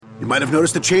You might have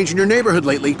noticed a change in your neighborhood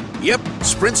lately. Yep,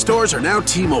 Sprint stores are now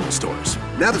T-Mobile stores.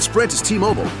 Now that Sprint is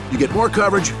T-Mobile, you get more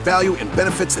coverage, value, and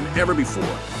benefits than ever before.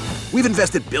 We've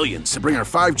invested billions to bring our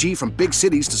 5G from big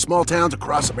cities to small towns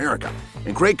across America.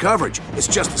 And great coverage is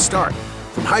just the start.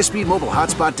 From high-speed mobile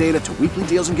hotspot data to weekly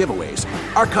deals and giveaways,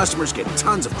 our customers get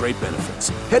tons of great benefits.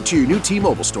 Head to your new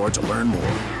T-Mobile store to learn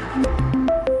more.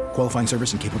 Qualifying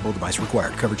service and capable device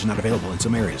required. Coverage not available in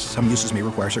some areas. Some uses may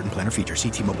require certain plan or features. See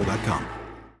T-Mobile.com.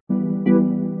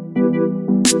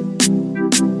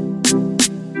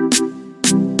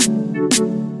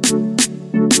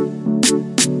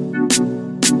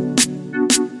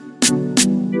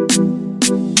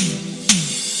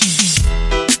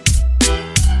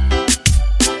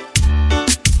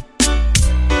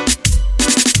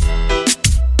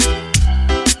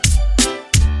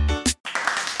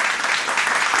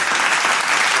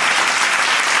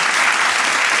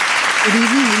 Good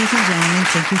evening, ladies and gentlemen.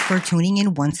 Thank you for tuning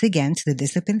in once again to the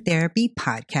Discipline Therapy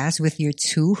Podcast with your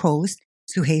two hosts,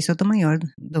 Suhey Sotomayor,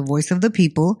 the voice of the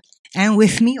people, and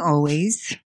with me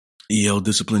always, EL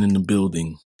Discipline in the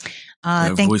building.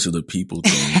 That voice of the people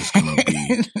thing is going to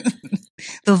be...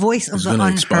 the voice of the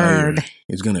unheard. Expire.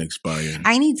 It's going to expire.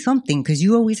 I need something because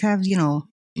you always have, the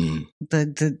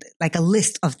like a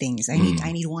list of things. I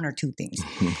need one or two things.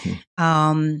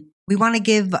 We want to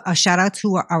give a shout out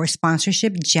to our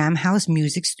sponsorship, Jam House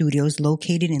Music Studios,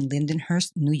 located in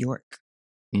Lindenhurst, New York.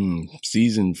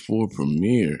 Season 4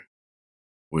 premiere.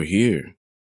 We're here.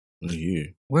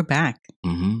 We're back.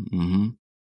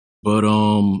 But,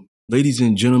 ladies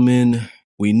and gentlemen,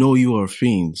 we know you are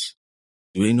fiends.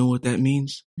 Do they know what that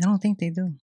means? I don't think they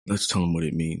do. Let's tell them what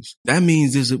it means. That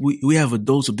means is that we have a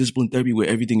dose of discipline therapy where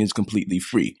everything is completely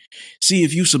free. See,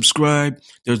 if you subscribe,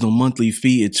 there's no monthly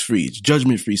fee. It's free. It's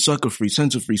judgment free, sucker free,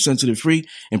 censor free, sensitive free,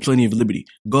 and plenty of liberty.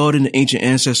 God and the ancient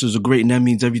ancestors are great, and that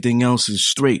means everything else is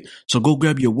straight. So go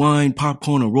grab your wine,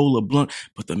 popcorn, or roll a blunt.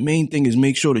 But the main thing is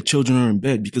make sure the children are in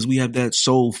bed because we have that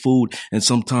soul food and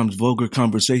sometimes vulgar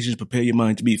conversations. Prepare your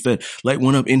mind to be fed. Light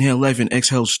one up, inhale life, and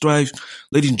exhale strife.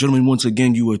 Ladies and gentlemen, once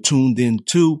again, you are tuned in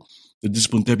to the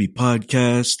Discipline Therapy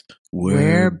Podcast.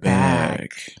 We're back.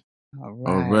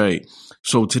 All right.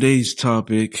 So today's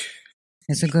topic.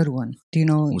 It's a good one. Do you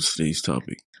know? What's today's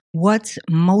topic? What's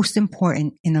most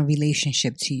important in a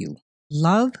relationship to you?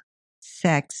 Love,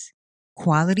 sex,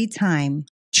 quality time,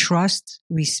 trust,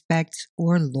 respect,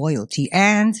 or loyalty.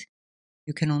 And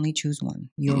you can only choose one.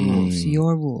 Your rules.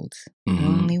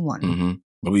 Only one.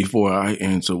 But before I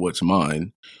answer what's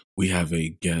mine, we have a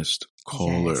guest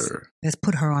caller. Yes. Let's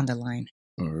put her on the line.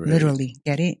 All right. Literally.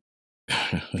 Get it?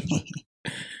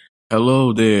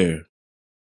 Hello there.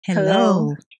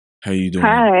 Hello. How you doing?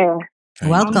 Hi.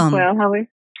 Welcome. Well, how are you?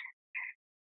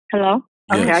 Hello?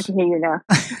 Okay, Yes. I can hear you now.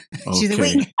 She's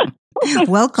Okay. like, wait.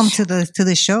 Welcome to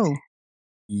the show.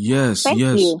 Yes, Thank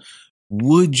yes. you.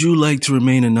 Would you like to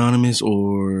remain anonymous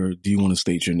or do you want to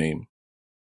state your name?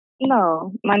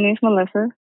 No, my name's Melissa.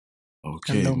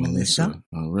 Okay, Hello, Melissa. Melissa.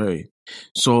 All right.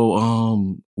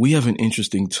 So, we have an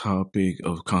interesting topic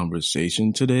of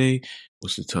conversation today.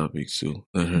 What's the topic, Sue?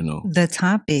 Let her know. The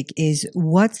topic is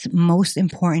what's most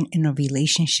important in a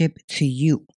relationship to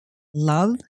you?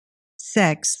 Love,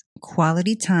 sex,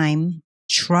 quality time,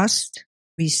 trust,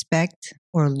 respect,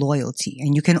 or loyalty.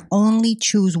 And you can only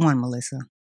choose one, Melissa.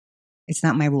 It's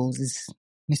not my rules. It's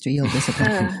Mr. Eel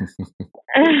Discipline.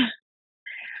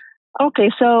 Okay,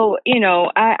 so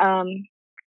I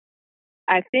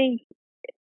think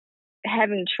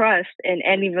having trust in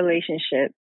any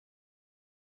relationship,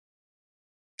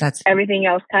 everything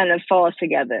else kind of falls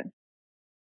together.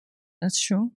 That's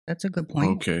true. That's a good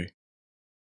point. Okay.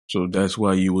 So that's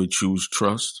why you would choose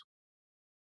trust?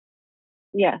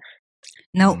 Yes.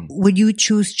 Now, would you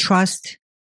choose trust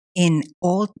in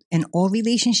all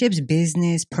relationships,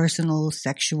 business, personal,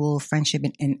 sexual, friendship,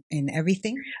 and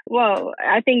everything? Well,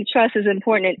 I think trust is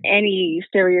important in any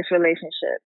serious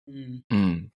relationship.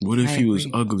 What if he was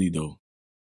ugly, though?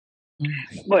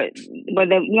 But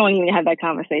then we don't even have that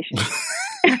conversation.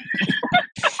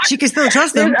 She can still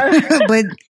trust him, but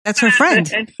that's her friend.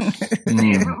 Right.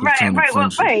 Well,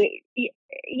 right.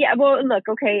 Yeah. Well, look.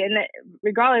 Okay, and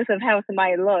regardless of how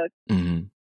somebody looks,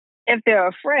 if they're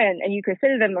a friend and you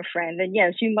consider them a friend, then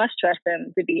yes, you must trust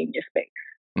them to be in your space.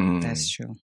 That's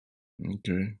true.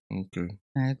 Okay.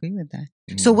 I agree with that.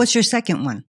 So, what's your second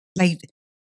one? Like,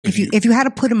 if you had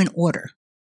to put them in order.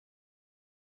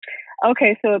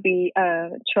 Okay, so it'd be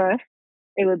trust.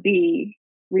 It would be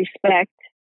respect,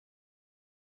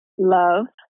 love.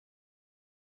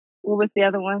 What was the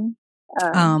other one?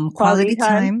 Quality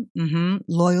time,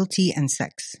 loyalty, and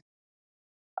sex.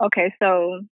 Okay,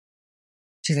 so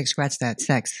She's like, scratch that,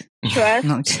 sex. Trust.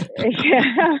 No.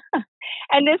 Yeah.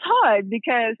 And it's hard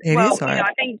because, it is hard.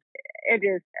 I think it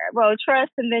is. Well,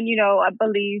 trust, and then, I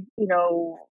believe,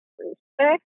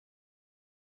 respect.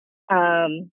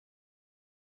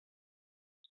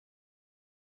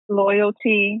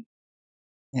 Loyalty.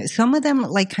 Yeah, some of them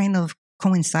like kind of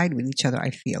coincide with each other, I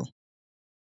feel.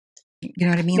 You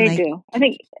know what I mean? They do. I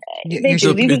think they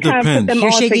do. It depends.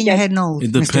 You're shaking your head no.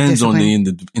 It depends on the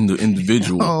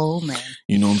individual. Oh, man.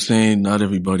 You know what I'm saying? Not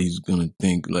everybody's going to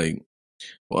think like,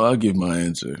 well, I'll give my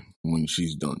answer when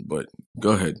she's done. But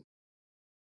go ahead.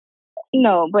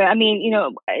 No, but I mean,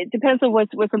 it depends on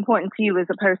what's important to you as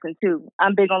a person, too.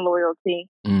 I'm big on loyalty.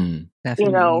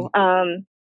 Definitely.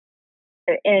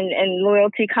 And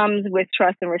loyalty comes with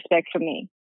trust and respect for me.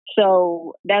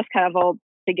 So that's kind of all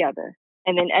together.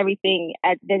 And then everything,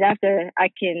 then after I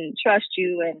can trust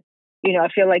you and, I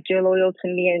feel like you're loyal to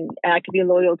me and I can be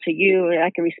loyal to you and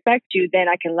I can respect you, then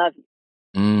I can love you.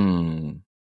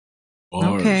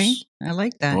 Bars. Okay. I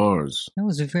like that. Bars. That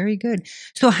was very good.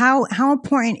 So how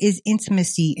important is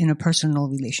intimacy in a personal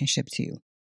relationship to you?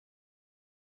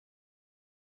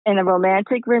 In a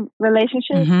romantic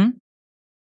relationship? Mm-hmm.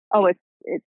 Oh, it's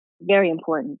very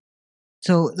important.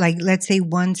 So, like, let's say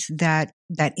once that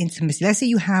intimacy, let's say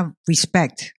you have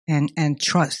respect and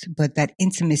trust, but that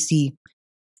intimacy,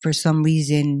 for some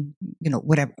reason,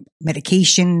 whatever,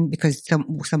 medication, because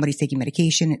somebody's taking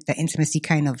medication, the intimacy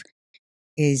kind of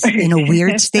is in a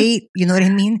weird state. You know what I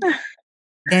mean?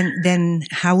 Then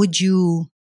how would you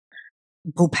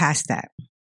go past that?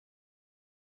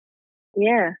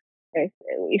 Yeah.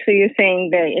 So you're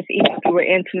saying that if you were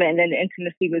intimate and then the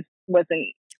intimacy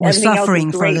wasn't. We're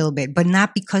suffering for a little bit, but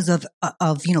not because of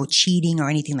cheating or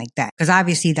anything like that. Because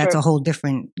obviously that's a whole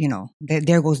different,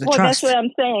 there goes the trust. Well, that's what I'm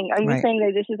saying. Are you saying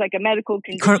that this is like a medical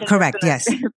condition? Correct. Yes.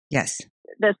 Yes.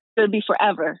 That's going to be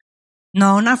forever.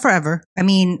 No, not forever. I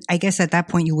mean, I guess at that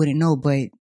point you wouldn't know, but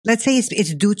let's say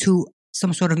it's due to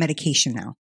some sort of medication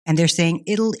now, and they're saying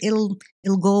it'll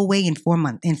go away in 4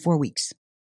 weeks.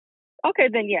 Okay,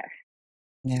 then yes.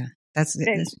 Yeah. Then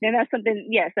that's something.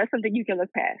 Yes, that's something you can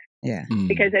look past. Yeah,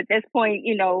 because at this point,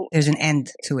 there's an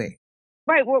end to it.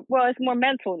 Right. Well, it's more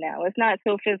mental now. It's not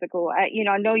so physical. I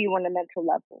know you on a mental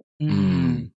level.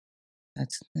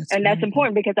 That's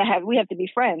important because we have to be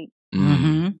friends.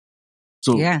 Mm-hmm.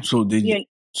 So yeah.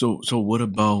 So what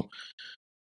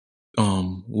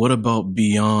about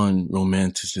beyond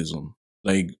romanticism?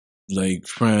 Like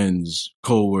friends,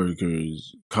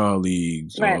 coworkers,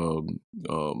 colleagues, right.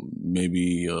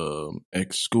 Maybe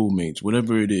ex-schoolmates,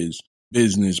 whatever it is,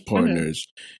 business partners.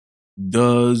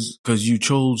 Because you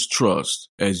chose trust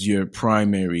as your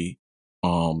primary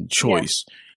choice.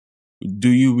 Yeah. Do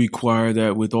you require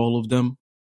that with all of them?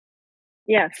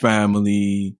 Yes.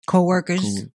 Family,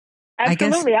 coworkers.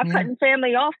 Absolutely. I'm cutting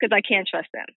family off because I can't trust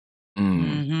them.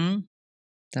 Mm-hmm.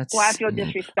 Well, I feel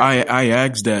disrespected. I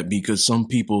asked that because some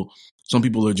people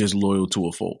are just loyal to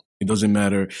a fault. It doesn't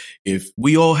matter if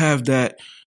we all have that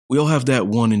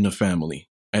one in the family,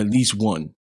 at least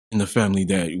one in the family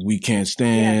that we can't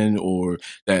stand or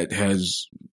that has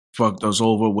fucked us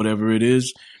over, whatever it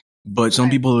is. But some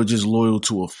people are just loyal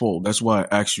to a fault. That's why I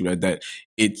asked you that.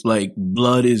 It's like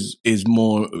blood is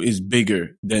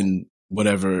bigger than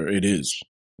whatever it is.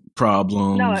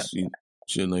 Problems,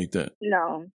 shit like that.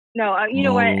 No, you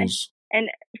know what? And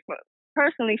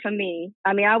personally, for me,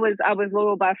 I mean, I was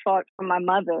loyal by fault for my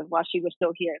mother while she was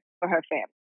still here for her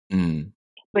family.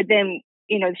 But then,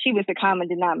 she was the common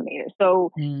denominator.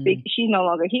 So she's no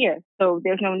longer here. So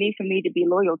there's no need for me to be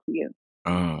loyal to you.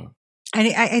 And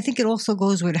I think it also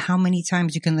goes with how many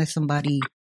times you can let somebody,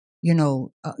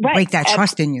 break that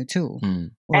trust in you too.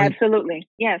 Absolutely.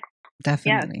 Yes.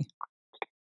 Definitely. Yes.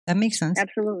 That makes sense.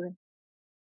 Absolutely.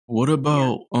 What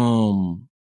about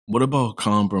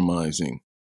compromising?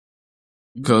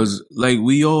 Because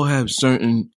we all have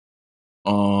certain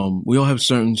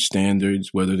standards,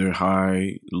 whether they're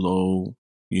high, low,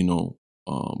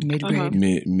 mid-grade,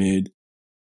 mid,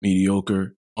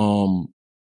 mediocre.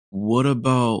 What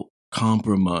about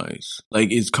compromise?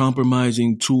 Is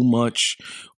compromising too much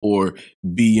or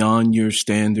beyond your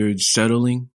standards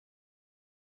settling?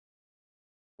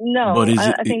 No, but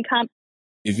I think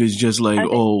if it's just I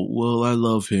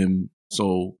love him,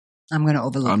 so I'm going to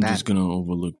overlook that. I'm just going to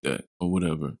overlook that or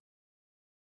whatever.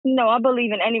 No, I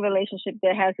believe in any relationship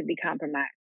there has to be compromise.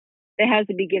 There has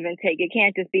to be give and take. It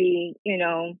can't just be,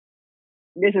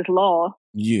 this is law.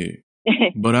 Yeah.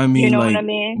 But I mean, what I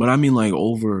mean? But I mean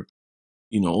over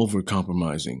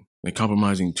compromising,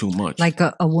 compromising too much. Like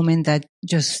a woman that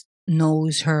just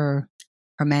knows her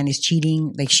man is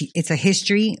cheating. It's a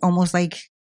history, almost like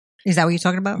Is that what you're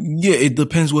talking about? Yeah, it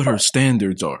depends what her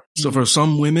standards are. So for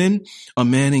some women, a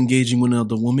man engaging with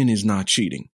another woman is not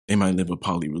cheating. They might live a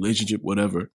poly relationship,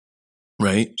 whatever.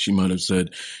 Right? She might have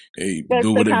said, "Hey, that's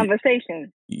do the whatever."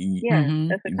 Conversation. Yeah,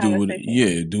 that's the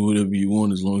conversation. Do whatever you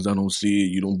want as long as I don't see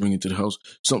it. You don't bring it to the house.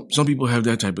 Some people have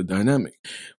that type of dynamic,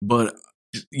 but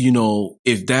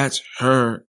if that's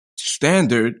her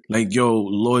standard, like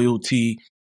loyalty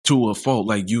to a fault,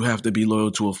 like you have to be loyal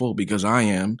to a fault because I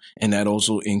am, and that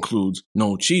also includes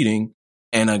no cheating.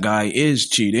 And a guy is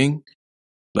cheating,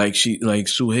 like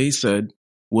Suhey said.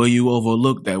 Will you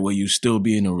overlook that? Will you still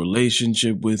be in a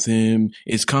relationship with him?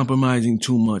 It's compromising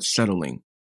too much settling.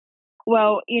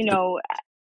 Well,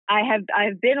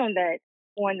 I've been on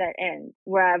that end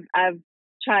where I've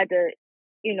tried to,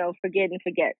 forget and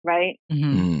forget, right?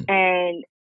 Mm-hmm. And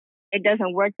it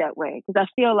doesn't work that way because I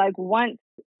feel like once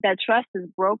that trust is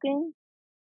broken,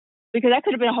 because that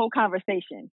could have been a whole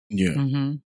conversation. Yeah.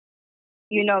 Mm-hmm.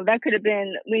 That could have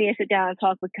been, we need to sit down and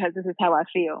talk because this is how I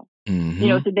feel. Mm-hmm.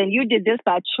 So then you did this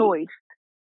by choice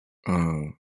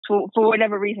for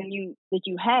whatever reason that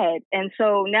you had. And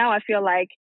so now I feel like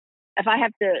if I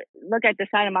have to look at the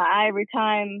side of my eye every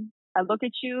time I look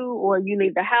at you or you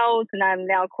leave the house and I'm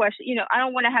now questioning, I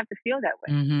don't want to have to feel that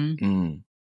way. Mm-hmm. Mm-hmm.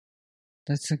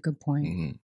 That's a good point.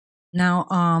 Mm-hmm. Now,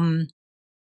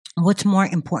 what's more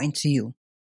important to you?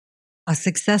 A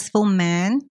successful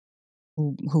man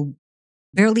who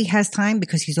barely has time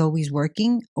because he's always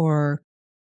working, or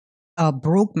a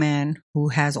broke man who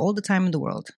has all the time in the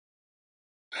world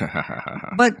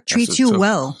but treats you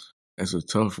well? That's a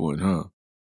tough one, huh?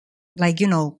 Like,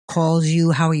 calls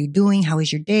you, how are you doing? How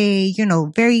is your day?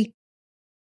 Very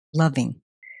loving.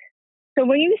 So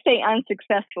when you say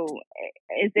unsuccessful,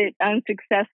 is it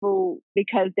unsuccessful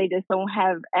because they just don't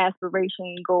have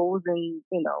aspiration, goals, and,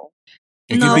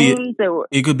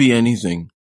 it could be anything.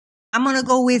 I'm going to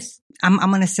go with, I'm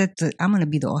going to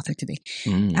be the author today.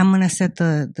 Mm. I'm going to set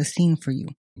the scene for you.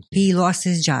 He lost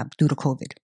his job due to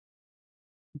COVID,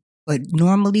 but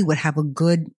normally would have a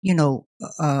good,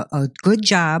 a good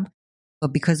job.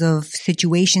 But because of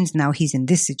situations, now he's in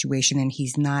this situation and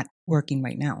he's not working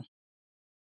right now.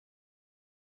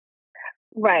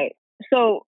 Right.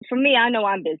 So for me, I know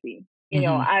I'm busy.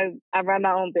 I run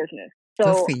my own business.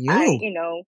 So good for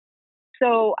you.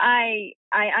 So I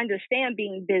understand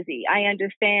being busy. I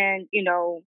understand,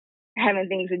 having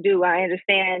things to do. I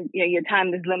understand, your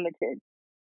time is limited.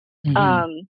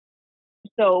 Mm-hmm.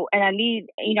 So, and I need,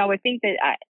 I would think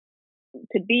that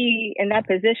to be in that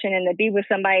position and to be with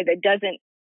somebody that doesn't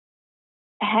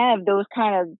have those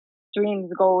kind of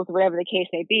dreams, goals, whatever the case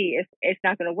may be, it's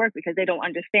not going to work because they don't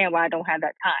understand why I don't have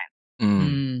that time.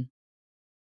 Mm.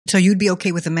 So you'd be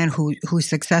okay with a man who's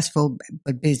successful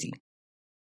but busy?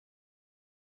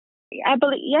 I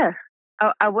believe, yes,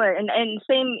 I would. And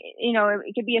same,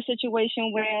 it could be a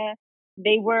situation where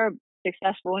they were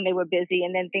successful and they were busy,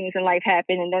 and then things in life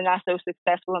happen and they're not so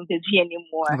successful and busy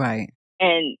anymore. Right.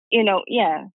 And,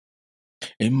 yeah.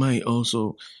 It might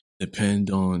also depend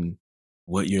on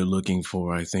what you're looking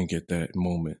for, I think, at that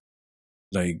moment.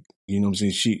 Like, what I'm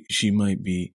saying? She might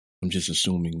be, I'm just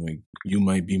assuming, like, you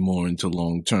might be more into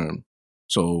long term.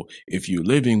 So if you're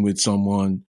living with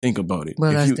someone, think about it.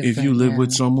 Well, if you live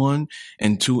with someone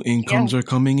and two incomes are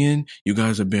coming in, you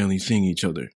guys are barely seeing each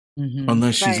other. Mm-hmm.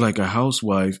 Unless she's like a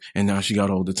housewife and now she got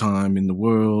all the time in the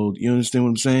world. You understand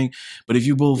what I'm saying? But if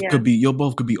you both could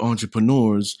be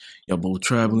entrepreneurs, y'all both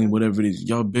traveling, whatever it is,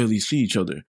 y'all barely see each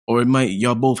other. Or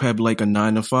y'all both have like a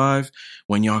 9 to 5.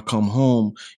 When y'all come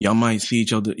home, y'all might see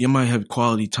each other. You might have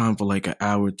quality time for like an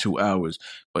hour, 2 hours,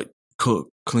 but cook,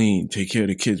 clean, take care of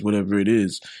the kids, whatever it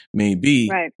is may be.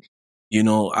 Right.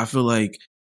 I feel like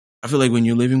when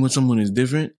you're living with someone is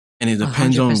different. And it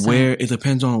depends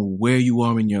 100%. on where you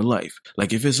are in your life.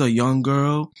 Like if it's a young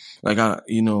girl, like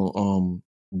do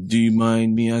you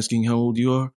mind me asking how old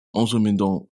you are? Most women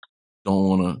don't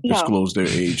want to disclose their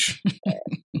age.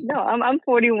 No, I'm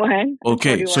 41.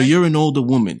 Okay, 41. so you're an older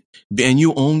woman, and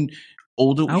you own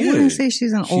older. I wouldn't say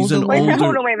she's an older woman.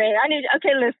 Hold on, wait a minute.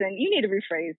 Okay, listen, you need to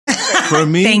rephrase. For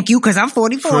me, thank you, because I'm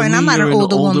 44 and I'm not an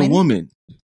older woman.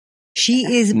 She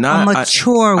is a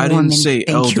mature woman. I didn't say Thank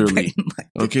elderly.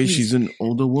 Okay, she's an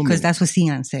older woman. Because that's what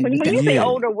Sion said. When you say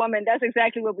older woman, that's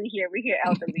exactly what we hear. We hear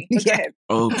elderly. Go ahead.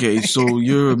 Okay, so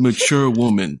you're a mature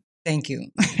woman. Thank you.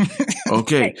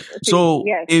 Okay, so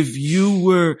if you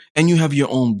were, and you have your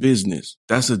own business,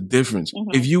 that's a difference.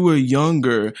 Mm-hmm. If you were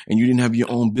younger and you didn't have your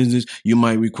own business, you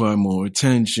might require more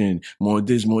attention, more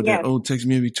this, more that. Oh, text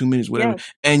me every 2 minutes, whatever.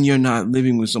 Yes. And you're not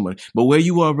living with somebody. But where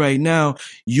you are right now,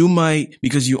 you might,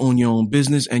 because you own your own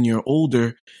business and you're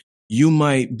older, you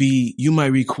might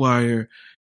require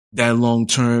that long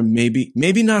term, maybe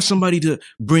not somebody to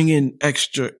bring in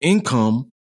extra income,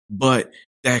 but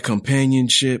that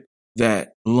companionship,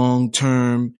 that long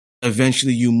term,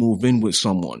 eventually you move in with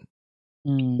someone.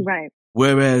 Right.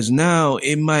 Whereas now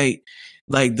it might,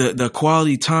 like the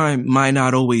quality time might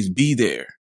not always be there.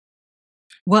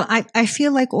 Well, I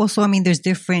feel like also, I mean, there's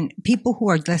different people who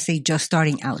are, let's say, just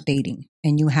starting out dating,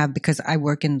 and you have, because I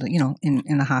work in the,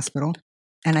 in the hospital,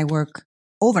 and I work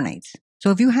overnights.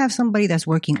 So if you have somebody that's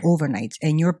working overnights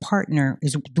and your partner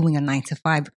is doing a 9 to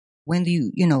 5, when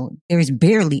do there is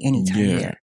barely any time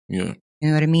there. Yeah. You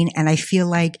know what I mean? And I feel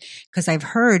like, because I've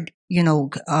heard,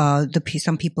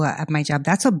 some people at my job,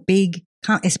 that's a big,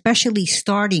 especially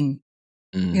starting.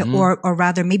 Or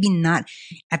rather, maybe not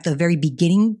at the very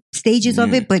beginning stages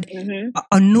of it, but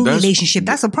a new relationship,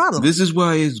 that's a problem. This is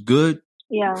why it's good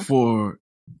for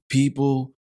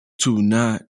people to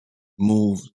not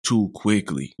move too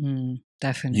quickly.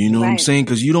 Definitely. You know what I'm saying?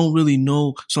 Because you don't really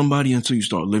know somebody until you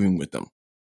start living with them.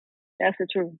 That's the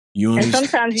truth. And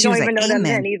sometimes you don't even know them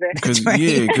then either.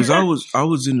 Because I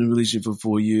was in a relationship for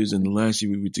 4 years, and the last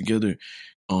year we were together,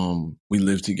 we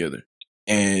lived together.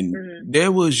 And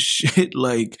there was shit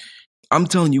like, I'm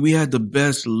telling you, we had the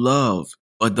best love.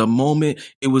 But the moment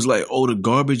it was like, oh, the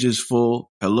garbage is full,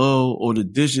 hello, or the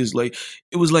dishes, like,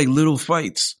 it was like little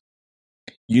fights.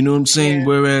 You know what I'm saying? Yeah.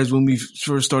 Whereas when we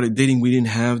first started dating, we didn't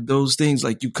have those things.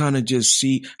 Like, you kind of just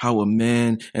see how a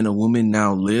man and a woman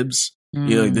now lives.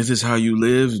 You're like, this is how you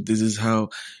live. This is how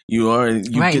you are. And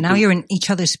you're in each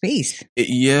other's space.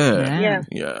 Yeah.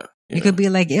 You could be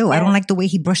like, ew, I don't like the way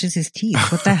he brushes his teeth.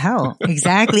 What the hell?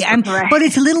 Exactly. But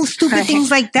it's little stupid things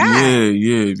like that.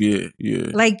 Yeah.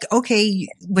 Like, okay,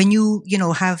 when you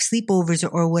have sleepovers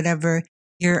or whatever,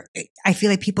 I feel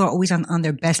like people are always on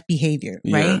their best behavior,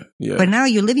 right? Yeah. But now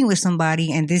you're living with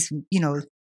somebody and this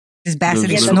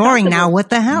bastard is snoring now. What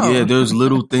the hell? Yeah, there's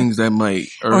little things that might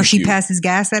irk or she you. passes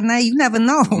gas at night. You never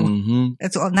know.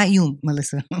 That's all. Not you,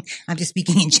 Melissa. I'm just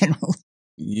speaking in general.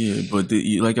 Yeah, but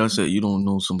like I said, you don't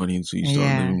know somebody until you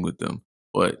start living with them.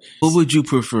 But what would you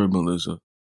prefer, Melissa?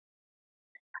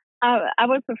 I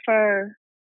would prefer.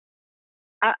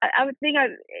 I would think,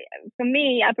 for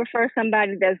me, I prefer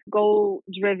somebody that's goal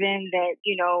driven. That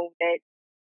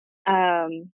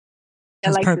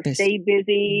that likes purpose. To stay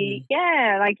busy.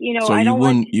 Yeah, like So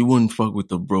you wouldn't fuck with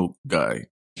the broke guy.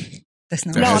 That's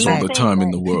not that has all the time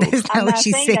in the world. I'm not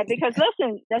saying that because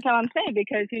listen, that's how I'm saying,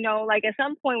 because like at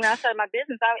some point when I started my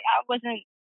business,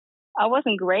 I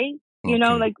wasn't great. You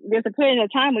know, like there's a period of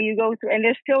time where you go through, and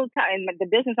there's still time. The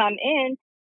business I'm in,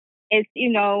 it's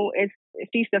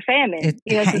feast or famine.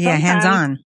 So hands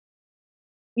on.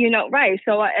 Right.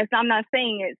 So I'm not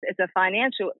saying it's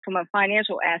from a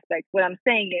financial aspect. What I'm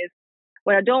saying is,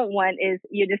 what I don't want is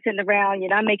you're just sitting around, you're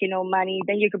not making no money,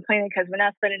 then you're complaining because we're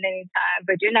not spending any time,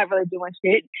 but you're not really doing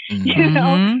shit,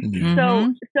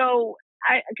 So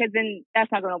because then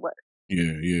that's not going to work.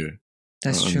 Yeah.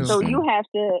 That's true. So you have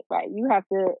to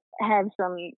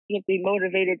be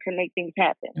motivated to make things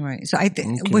happen. Right. So I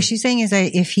think what she's saying is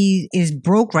that if he is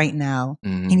broke right now,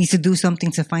 he needs to do something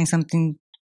to find something.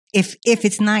 If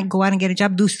it's not, go out and get a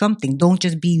job, do something. Don't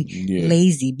just be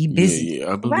lazy, be busy.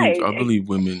 Yeah. I believe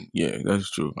women. Yeah, that's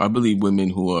true. I believe women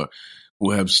who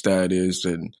have status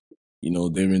and,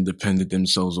 they're independent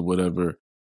themselves or whatever,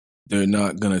 they're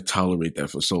not going to tolerate that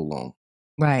for so long.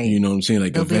 Right. You know what I'm saying?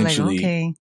 Like, they'll eventually. Be like,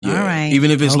 okay. Yeah. All right.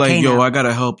 Even if it's like, yo, now. I got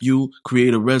to help you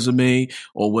create a resume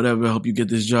or whatever, help you get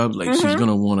this job. Like, she's going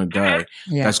to want a guy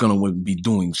that's going to be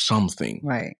doing something.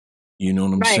 Right. You know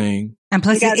what I'm saying? And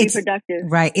plus, it's productive.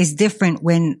 Right. It's different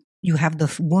when you have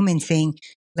the woman saying,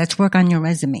 let's work on your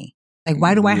resume. Like,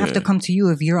 why do I have to come to you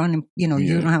if you're on, you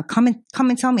don't have, come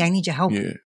and tell me, I need your help.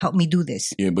 Yeah. Help me do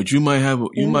this. Yeah. But you might have,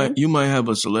 you might have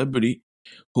a celebrity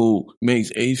who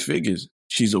makes 8 figures.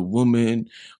 She's a woman.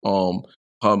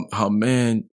 Her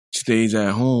man stays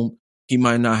at home. He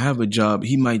might not have a job.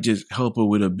 He might just help her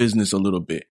with her business a little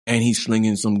bit. And he's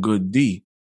slinging some good D.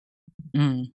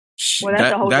 Well,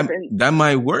 that's a whole different... that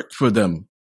might work for them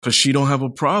because she don't have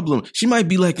a problem. She might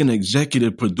be like an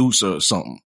executive producer or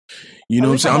something. You know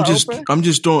what I'm saying?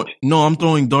 I'm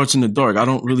throwing darts in the dark. I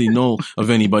don't really know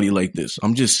of anybody like this.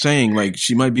 I'm just saying, like,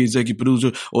 she might be executive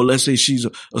producer, or let's say she's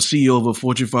a CEO of a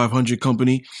Fortune 500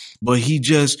 company, but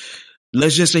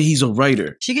let's just say he's a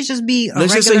writer. She could just be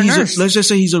regular nurse. Let's just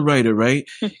say he's a writer, right?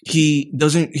 He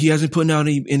hasn't put out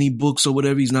any books or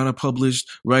whatever. He's not a published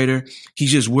writer.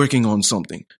 He's just working on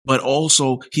something. But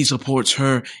also he supports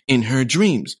her in her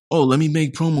dreams. Oh, let me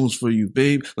make promos for you,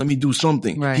 babe. Let me do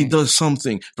something. Right. He does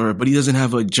something for her, but he doesn't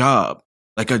have a job,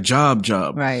 like a job.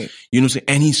 Right. You know what I'm saying?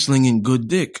 And he's slinging good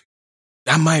dick.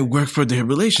 That might work for their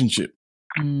relationship.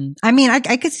 I mean,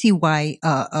 I could see why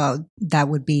that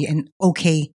would be an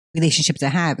okay relationship to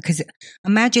have, because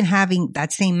imagine having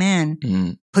that same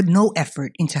man put no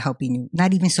effort into helping you,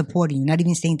 not even supporting you, not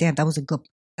even saying, "Damn, that was a good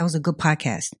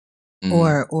podcast,"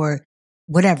 or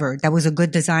whatever. That was a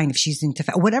good design. If she's into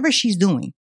whatever she's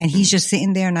doing, and he's just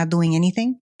sitting there not doing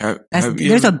anything,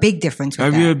 there's a big difference.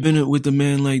 Have you ever been with a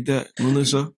man like that,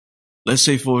 Melissa? Let's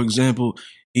say, for example,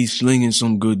 he's slinging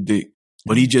some good dick,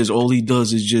 but all he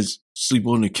does is just sleep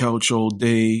on the couch all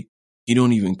day. He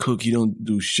don't even cook. He don't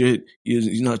do shit.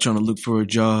 He's not trying to look for a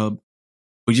job.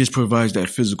 But he just provides that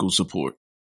physical support.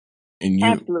 And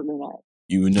absolutely not.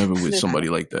 You were never with somebody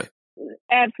like that.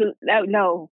 Absolutely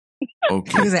no.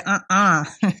 Okay. He was like,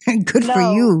 good for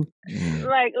you.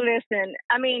 Like, listen.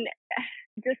 I mean,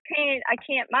 I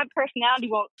can't. My personality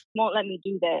won't let me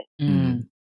do that.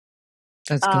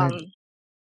 That's good.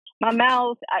 My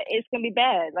mouth, it's going to be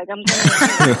bad. Like, I'm going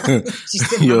to...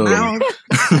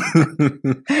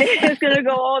 It's going to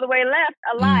go all the way left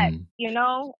a lot, you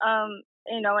know?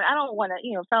 And I don't want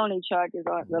to, felony charges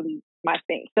aren't really my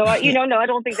thing. So, no, I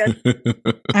don't think that's...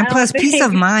 And plus, peace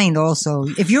of mind also.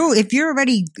 If you're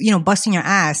already, busting your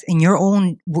ass in your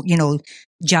own,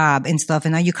 job and stuff,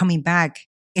 and now you're coming back,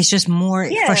 it's just more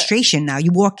frustration now. You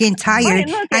walk in tired,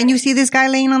 and you see this guy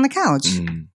laying on the couch.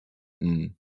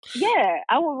 Yeah,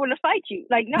 I would want to fight you.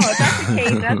 Like, no, if that's the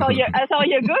case, that's all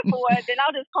you're good for, then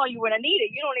I'll just call you when I need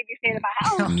it. You don't need to stay in my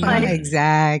house. Like,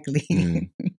 exactly.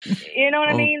 You know what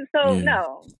I mean? So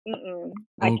no,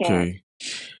 I can't.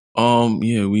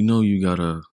 Yeah, we know you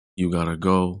gotta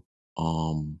go.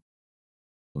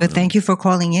 But thank you for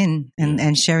calling in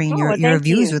and sharing your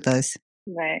views with us.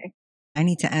 Right. I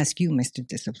need to ask you, Mr.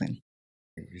 Discipline.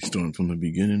 You starting from the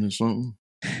beginning or something?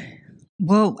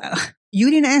 Well, you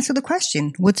didn't answer the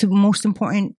question. What's most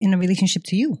important in a relationship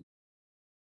to you?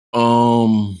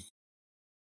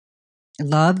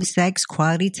 Love, sex,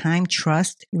 quality time,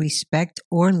 trust, respect,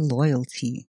 or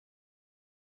loyalty?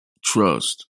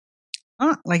 Trust.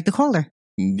 Like the caller.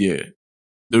 Yeah.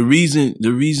 The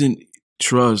reason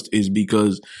trust is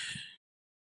because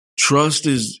trust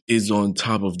is on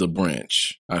top of the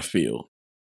branch, I feel.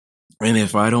 And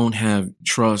if I don't have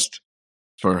trust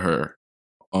for her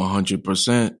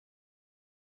 100%,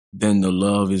 then the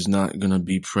love is not going to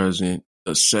be present.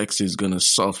 The sex is going to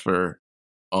suffer.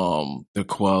 The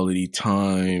quality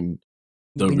time,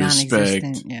 the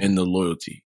respect, and the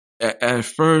loyalty. At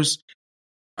first,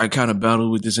 I kind of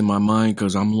battled with this in my mind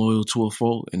because I'm loyal to a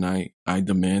fault, and I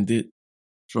demand it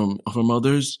from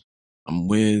others. I'm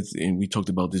with, and we talked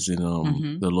about this in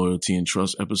the loyalty and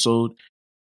trust episode.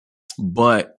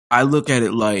 But I look at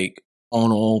it like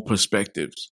on all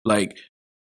perspectives. Like,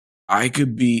 I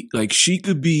could be like, she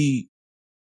could be,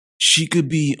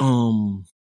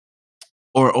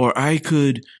 or I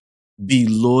could be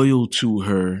loyal to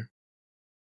her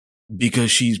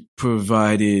because she's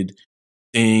provided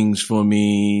things for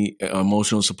me,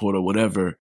 emotional support or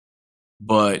whatever.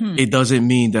 But it doesn't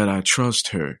mean that I trust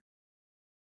her.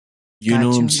 You know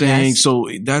what I'm saying? Yes. So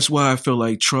that's why I feel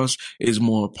like trust is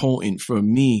more potent for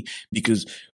me, because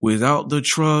without the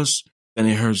trust, then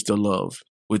it hurts the love.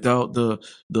 Without the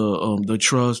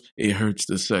trust, it hurts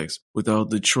the sex. Without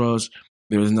the trust,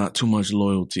 there is not too much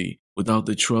loyalty. Without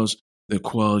the trust, the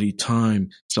quality time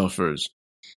suffers.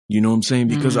 You know what I'm saying?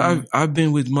 Because I've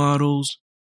been with models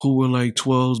who were like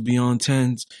 12s beyond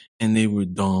 10s, and they were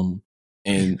dumb,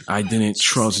 and I didn't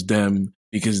trust them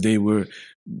because they were,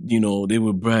 they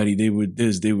were bratty, they were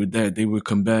this, they were that, they were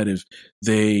combative,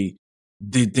 they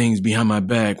did things behind my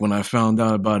back. When I found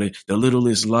out about it, the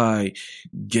littlest lie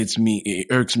gets me, it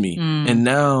irks me. And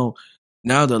now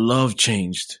the love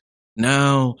changed.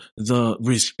 Now the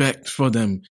respect for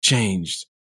them changed.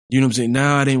 You know what I'm saying?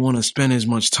 Now I didn't want to spend as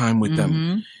much time with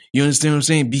them. You understand what I'm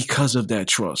saying? Because of that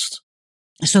trust.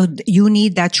 So you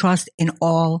need that trust in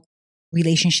all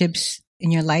relationships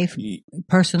in your life,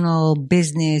 personal,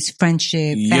 business,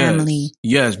 friendship, family.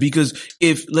 Yes, because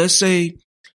if let's say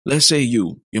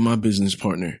you're my business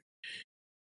partner.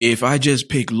 If I just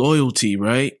pick loyalty,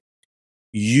 right?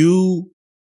 You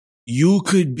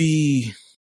could be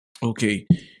okay.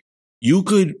 You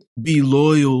could be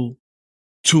loyal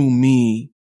to me,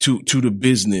 to the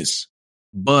business,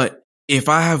 but if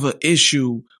I have an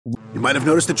issue... You might have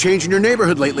noticed a change in your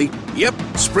neighborhood lately. Yep,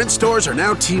 Sprint stores are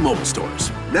now T-Mobile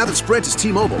stores. Now that Sprint is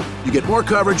T-Mobile, you get more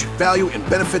coverage, value, and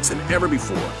benefits than ever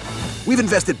before. We've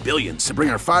invested billions to bring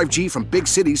our 5G from big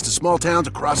cities to small towns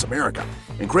across America.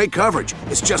 And great coverage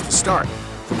is just the start.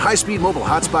 From high-speed mobile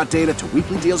hotspot data to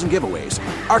weekly deals and giveaways,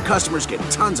 our customers get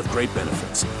tons of great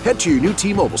benefits. Head to your new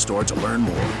T-Mobile store to learn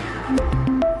more.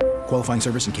 Qualifying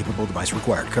service and capable device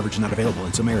required. Coverage not available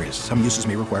in some areas. Some uses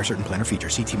may require certain plan or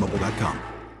features. See T-Mobile.com.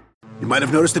 You might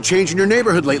have noticed a change in your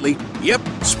neighborhood lately. Yep,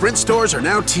 Sprint stores are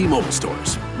now T-Mobile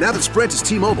stores. Now that Sprint is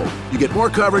T-Mobile, you get more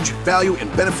coverage, value, and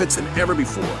benefits than ever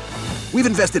before. We've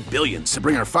invested billions to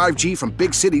bring our 5G from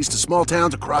big cities to small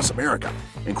towns across America.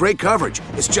 And great coverage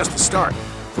is just the start.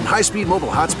 From high-speed mobile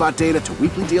hotspot data to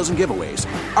weekly deals and giveaways,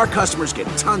 our customers get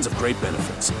tons of great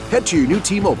benefits. Head to your new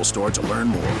T-Mobile store to learn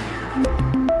more.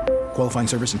 Qualifying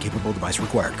service and capable device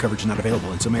required. Coverage not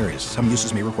available in some areas. Some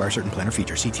uses may require certain plan or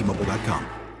features. See T-Mobile.com.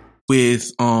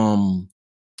 With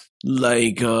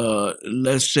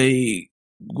let's say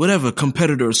whatever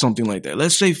competitor or something like that.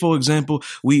 Let's say, for example,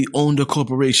 we owned a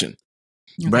corporation,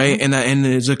 right? And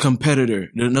there's a competitor.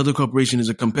 Another corporation is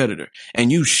a competitor, and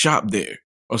you shop there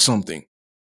or something.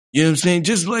 You know what I'm saying?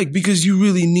 Just like because you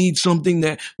really need something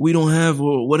that we don't have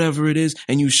or whatever it is,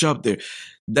 and you shop there.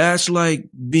 That's like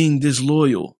being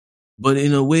disloyal. But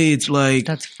in a way, it's like...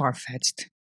 That's far-fetched.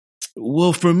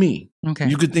 Well, for me,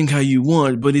 you could think how you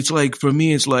want, but it's like, for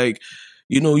me, it's like,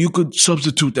 you could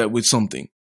substitute that with something.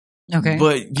 Okay.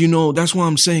 But, that's why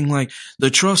I'm saying, like,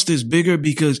 the trust is bigger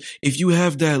because if you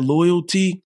have that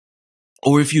loyalty,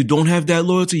 or if you don't have that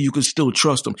loyalty, you can still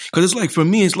trust them. Because it's like, for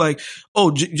me, it's like,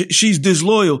 oh, she's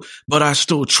disloyal, but I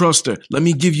still trust her. Let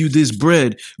me give you this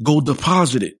bread. Go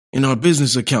deposit it in our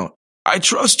business account. I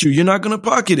trust you. You're not going to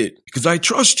pocket it because I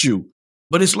trust you.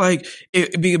 But it's like,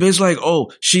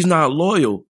 oh, she's not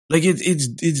loyal. Like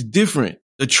it's different.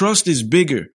 The trust is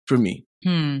bigger for me.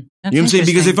 That's you know what I'm saying?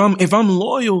 Because if I'm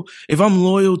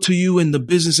loyal to you in the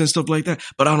business and stuff like that,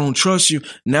 but I don't trust you,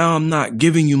 now I'm not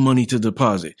giving you money to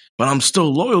deposit, but I'm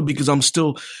still loyal because I'm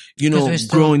still,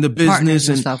 growing the business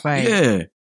and stuff, right? Yeah. You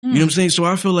know what I'm saying? So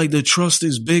I feel like the trust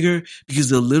is bigger because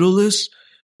the littlest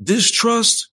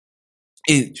distrust,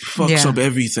 it fucks up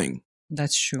everything.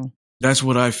 That's true. That's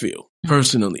what I feel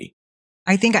personally.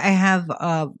 I think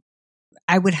I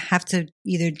would have to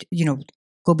either,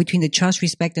 go between the trust,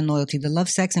 respect, and loyalty. The love,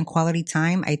 sex, and quality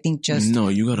time, I think No,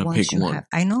 you got to pick one.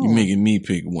 I know. You're making me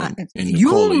pick one.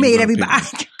 You made everybody.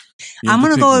 I'm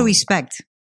going to go with respect.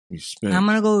 Respect. I'm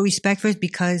going to go with respect first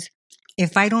because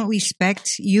if I don't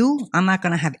respect you, I'm not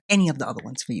going to have any of the other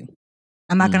ones for you.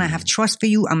 I'm not going to have trust for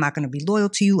you. I'm not going to be loyal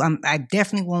to you. I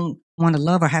definitely won't want to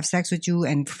love or have sex with you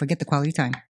and forget the quality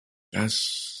time.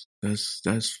 That's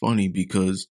funny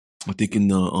because I think in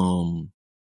the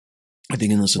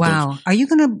seduction. Wow. Are you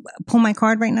going to pull my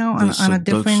card right now on a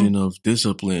different seduction of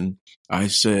discipline? I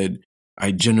said,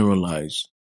 I generalize.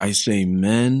 I say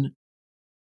men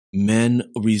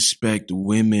respect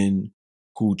women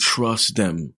who trust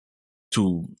them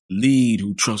to lead,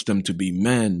 who trust them to be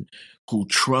men, who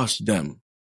trust them.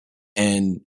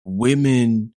 And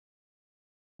women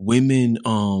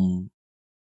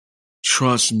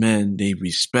trust men they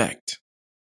respect.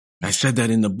 I said that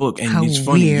in the book. And How it's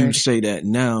funny weird. you say that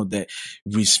now, that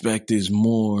respect is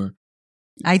more.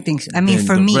 I think so. I mean,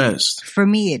 for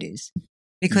me it is.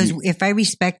 Because if I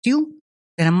respect you,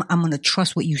 then I'm going to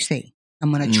trust what you say.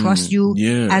 I'm going to trust you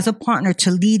as a partner to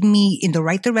lead me in the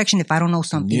right direction if I don't know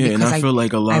something. Yeah, and I feel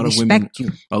like a lot of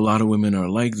women are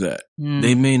like that.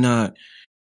 They may not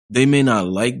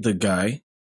like the guy,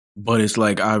 but it's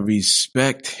like, I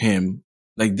respect him.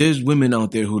 Like, there's women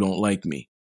out there who don't like me.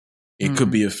 It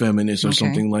could be a feminist or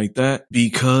something like that.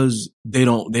 Because they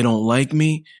don't like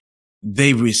me.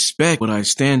 They respect what I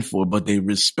stand for, but they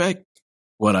respect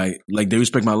they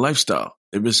respect my lifestyle.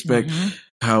 They respect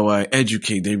how I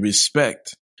educate. They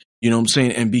respect, you know what I'm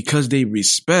saying? And because they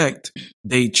respect,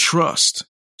 they trust.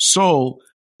 So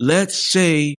let's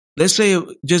say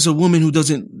just a woman who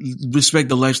doesn't respect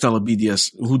the lifestyle of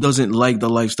BDS, who doesn't like the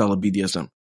lifestyle of BDSM.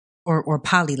 Or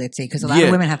poly, let's say, because a lot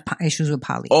of women have issues with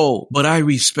poly. Oh, but I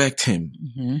respect him.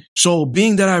 So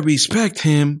being that I respect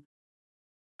him,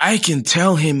 I can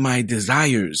tell him my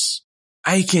desires.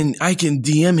 I can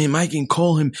DM him. I can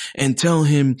call him and tell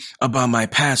him about my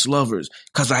past lovers,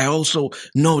 because I also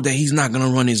know that he's not going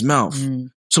to run his mouth.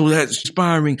 So that's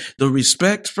inspiring the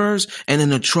respect first, and then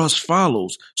the trust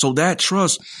follows. So that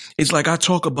trust, it's like I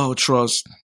talk about trust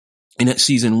in that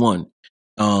season 1,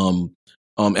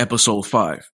 episode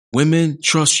 5. Women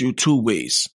trust you 2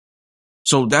 ways.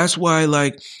 So that's why,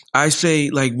 like, I say,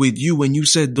 like, with you, when you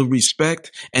said the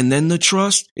respect and then the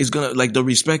trust is gonna, like, the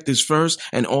respect is first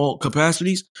and all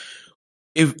capacities.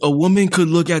 If a woman could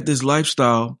look at this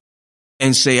lifestyle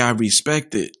and say, I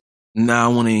respect it, now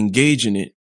I want to engage in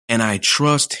it, and I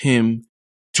trust him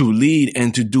to lead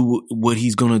and to do what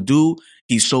he's gonna do,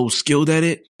 he's so skilled at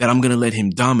it that I'm gonna let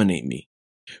him dominate me.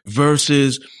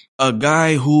 Versus a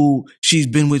guy who she's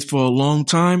been with for a long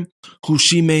time, who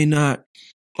she may not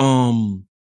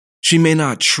She may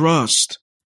not trust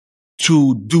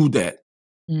to do that.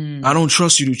 I don't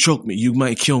trust you to choke me. You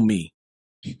might kill me.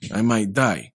 I might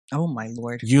die. Oh my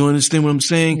Lord. You understand what I'm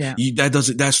saying? Yeah.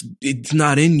 It's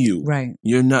not in you. Right.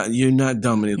 You're not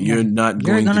dominant. Yeah. You're not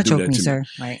going to do choke that me, to sir. me.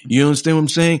 Right. You understand what I'm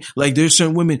saying? Like there's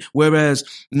certain women, whereas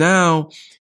now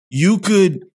you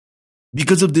could,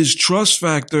 because of this trust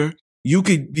factor, you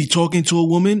could be talking to a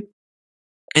woman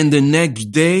and the next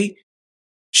day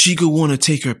she could want to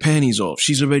take her panties off.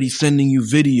 She's already sending you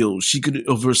videos.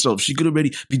 Of herself. She could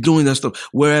already be doing that stuff.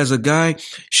 Whereas a guy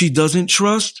she doesn't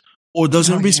trust or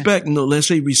doesn't respect, no, let's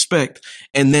say respect,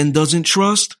 and then doesn't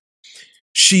trust,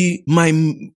 she might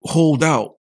hold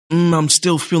out. I'm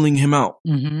still feeling him out.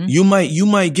 Mm-hmm. You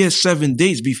might get 7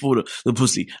 days before the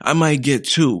pussy. I might get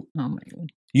 2. Oh my God.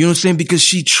 You know what I'm saying? Because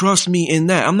she trusts me in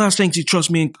that. I'm not saying she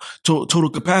trusts me in total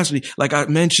capacity. Like I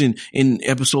mentioned in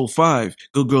episode 5,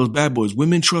 Good Girls, Bad Boys,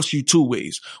 women trust you 2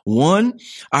 ways. 1,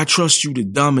 I trust you to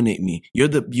dominate me.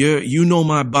 You know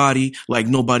my body like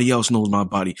nobody else knows my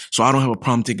body. So I don't have a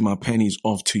problem taking my panties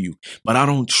off to you. But I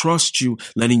don't trust you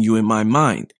letting you in my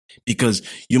mind. Because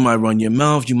you might run your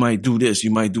mouth, you might do this, you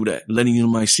might do that, letting you know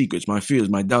my secrets, my fears,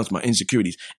 my doubts, my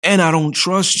insecurities. And I don't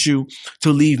trust you to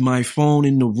leave my phone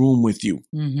in the room with you,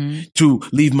 to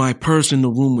leave my purse in the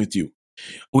room with you.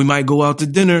 We might go out to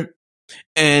dinner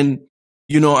and,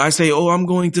 I say, oh, I'm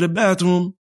going to the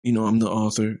bathroom. I'm the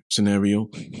author scenario.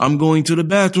 I'm going to the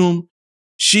bathroom.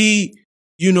 She,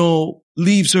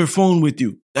 leaves her phone with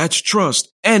you. That's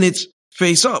trust. And it's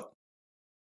face up.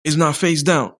 It's not face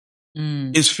down.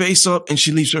 It's face up and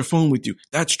she leaves her phone with you.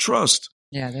 That's trust.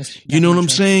 Yeah, that's you know what I'm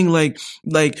saying? Like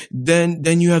then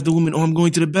you have the woman, oh, I'm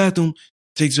going to the bathroom,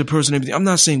 takes her purse and everything. I'm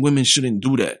not saying women shouldn't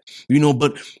do that,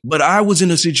 but I was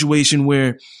in a situation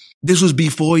where this was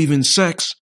before even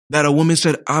sex, that a woman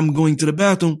said, I'm going to the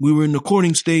bathroom. We were in the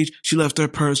courting stage. She left her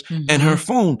purse and her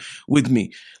phone with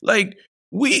me. Like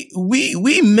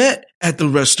we met at the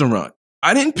restaurant.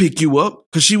 I didn't pick you up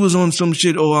because she was on some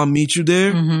shit. Oh, I'll meet you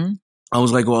there. I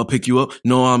was like, oh, I'll pick you up.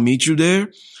 No, I'll meet you there.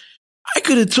 I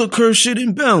could have took her shit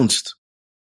and bounced.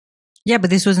 Yeah, but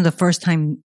this wasn't the first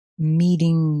time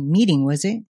meeting, was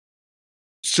it?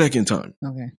 Second time.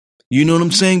 Okay. You know what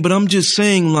I'm saying? But I'm just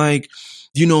saying, like,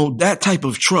 that type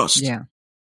of trust. Yeah.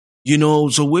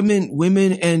 So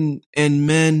women and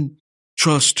men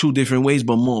trust 2 different ways,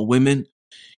 but more women.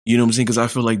 You know what I'm saying? Because I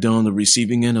feel like they're on the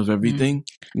receiving end of everything.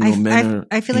 Men are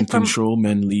in control,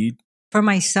 men lead. For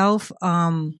myself,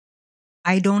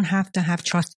 I don't have to have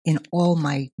trust in all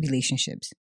my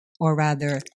relationships, or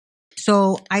rather,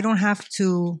 so I don't have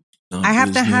to. I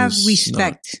have to have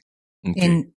respect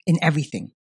in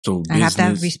everything. So I have to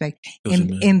have respect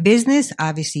in business.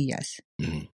 Obviously, yes,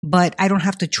 but I don't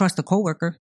have to trust a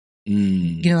coworker.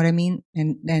 You know what I mean?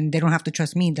 And they don't have to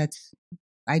trust me.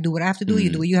 I do what I have to do.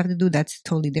 You do what you have to do. That's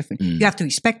totally different. You have to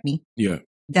respect me. Yeah,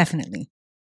 definitely.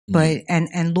 But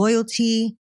and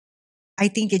loyalty, I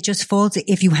think it just falls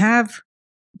if you have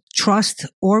trust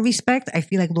or respect. I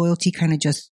feel like loyalty kind of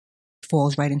just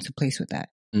falls right into place with that.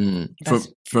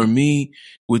 For me,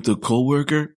 with the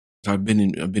coworker, I've been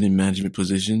in management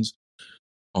positions,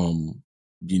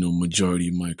 majority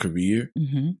of my career.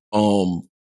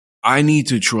 I need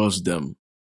to trust them.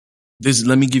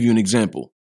 Let me give you an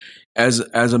example. As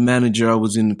a manager, I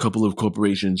was in a couple of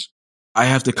corporations. I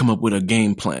have to come up with a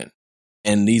game plan.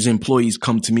 And these employees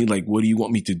come to me like, what do you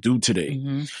want me to do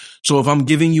today? So if I'm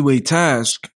giving you a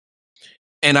task,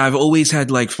 and I've always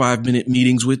had like 5-minute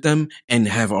meetings with them and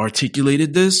have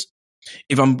articulated this,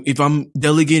 if I'm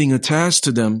delegating a task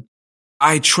to them,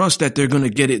 I trust that they're going to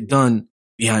get it done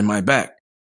behind my back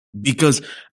because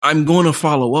I'm going to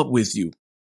follow up with you.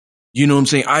 You know what I'm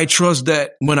saying? I trust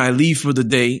that when I leave for the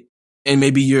day, and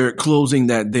maybe you're closing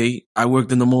that day. I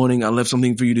worked in the morning. I left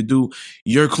something for you to do.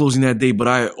 You're closing that day, but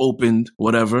I opened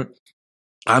whatever.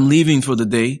 I'm leaving for the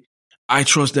day. I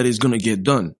trust that it's going to get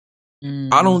done.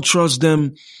 I don't trust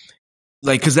them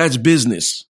cause that's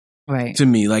business. Right. To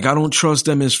me. Like I don't trust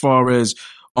them as far as,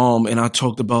 and I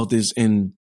talked about this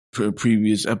in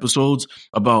previous episodes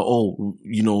about,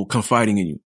 confiding in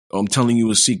you. I'm telling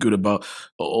you a secret about,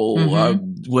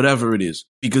 whatever it is,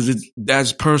 because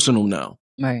that's personal now.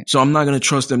 Right. So I'm not going to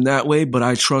trust them that way, but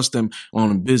I trust them on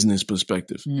a business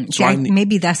perspective. So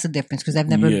maybe that's the difference because I've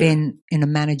never been in a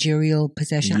managerial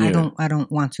position. Yeah. I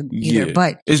don't want to either.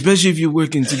 But especially if you're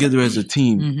working together as a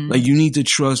team, like you need to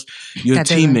trust your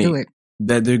teammate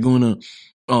that they're going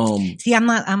to. See, I'm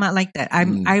not like that.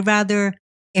 I rather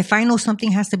if I know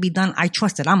something has to be done, I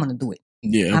trust that I'm going to do it.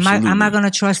 Yeah, I'm not going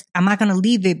to trust. I'm not going to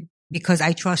leave it because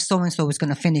I trust so and so is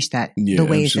going to finish that the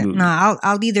way it's. No,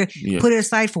 I'll either put it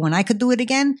aside for when I could do it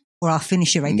again, or I'll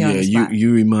finish it right there on the spot.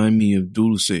 You remind me of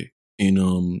Dulce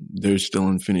They're Still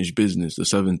Unfinished Business, the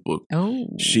 7th book. Oh,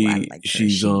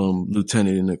 she's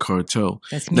lieutenant in the cartel.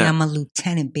 That's me. I'm a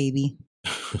lieutenant, baby.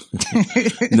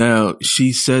 Now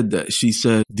she said that. She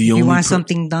said you want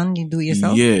something done, you do it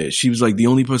yourself. Yeah, she was like, the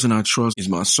only person I trust is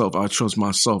myself. I trust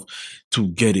myself to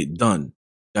get it done.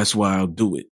 That's why I'll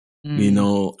do it.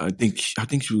 I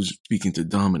think she was speaking to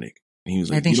Dominic. And he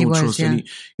was like, you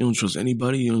don't trust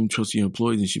anybody. You don't trust your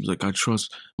employees. And she was like, I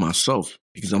trust myself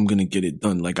because I'm going to get it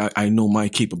done. Like, I know my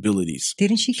capabilities.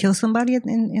 Didn't she kill somebody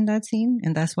in that scene?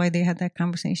 And that's why they had that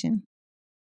conversation?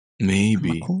 Maybe.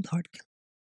 I'm a cold hard killer.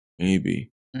 Maybe.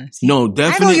 No,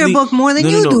 definitely. I know your book more than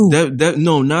you do.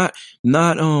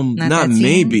 Not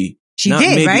maybe. She not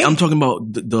did, maybe. right? I'm talking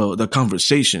about the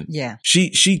conversation. Yeah.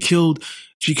 She killed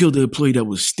the employee that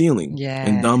was stealing. Yeah.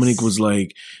 And Dominic was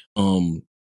like,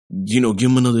 give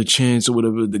him another chance or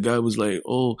whatever. The guy was like,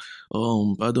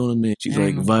 perdóname. She's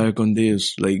like, vaya con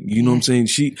Dios. Like, you know what I'm saying?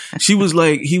 She was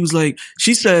like,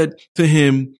 she said to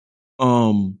him,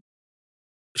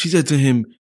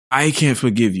 I can't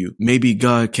forgive you. Maybe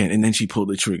God can. And then she pulled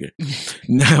the trigger.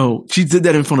 Now, she did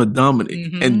that in front of Dominic.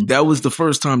 Mm-hmm. And that was the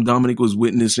first time Dominic was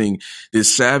witnessing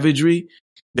this savagery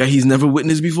that he's never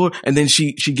witnessed before. And then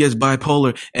she gets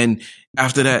bipolar. And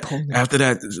after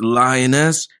that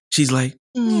lioness, she's like,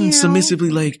 submissively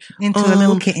like, into a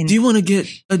little kitten. Do you want to get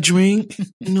a drink?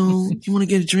 Do you want to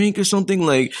get a drink or something?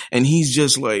 Like, and he's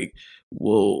just like,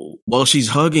 whoa. While she's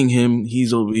hugging him,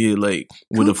 he's over here like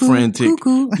with a frantic.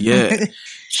 Yeah.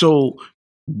 So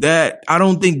I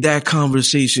don't think that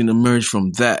conversation emerged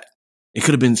from that. It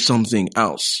could have been something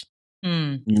else. You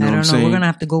know I don't know. Saying? We're going to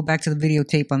have to go back to the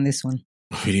videotape on this one.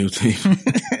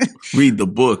 Videotape. Read the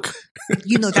book.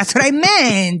 That's what I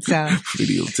meant.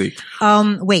 Videotape.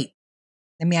 Wait.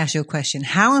 Let me ask you a question.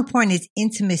 How important is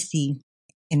intimacy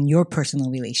in your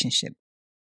personal relationship?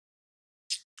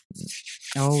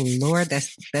 Oh Lord,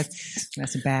 that's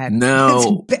bad. Now,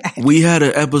 that's bad. We had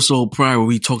an episode prior where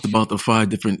we talked about the 5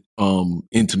 different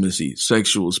intimacies: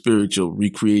 sexual, spiritual,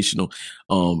 recreational,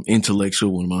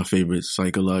 intellectual, one of my favorites,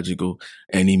 psychological,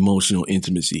 and emotional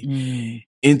intimacy.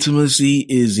 Intimacy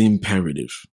is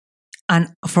imperative. And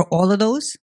for all of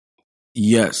those?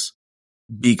 Yes.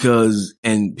 Because,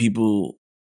 and people,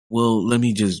 well, let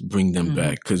me just bring them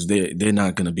back because they're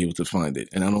not going to be able to find it.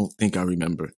 And I don't think I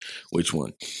remember which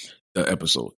one, the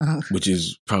episode, which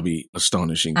is probably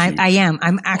astonishing to you. I am.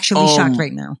 I'm actually shocked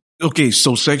right now. Okay,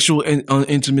 so sexual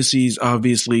intimacies,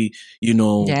 obviously,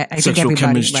 sexual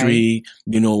chemistry,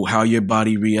 right. How your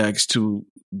body reacts to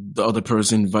the other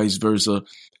person, vice versa.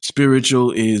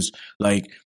 Spiritual is like,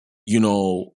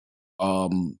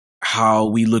 how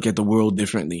we look at the world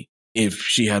differently. If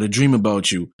she had a dream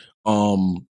about you,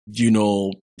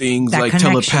 things that like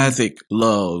connection. Telepathic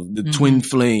love, the twin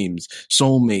flames,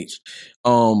 soulmates,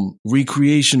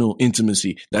 recreational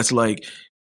intimacy. That's like,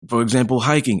 for example,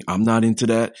 hiking. I'm not into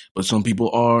that, but some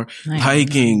people are.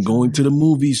 Hiking, going to the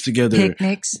movies together,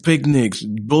 picnics.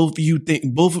 Both you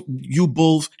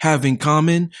both have in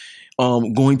common.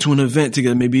 Going to an event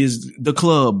together, maybe it's the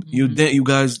club. You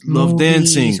guys love movies,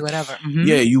 dancing, whatever.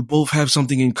 Yeah, you both have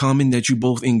something in common that you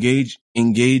both engage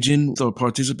in or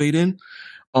participate in.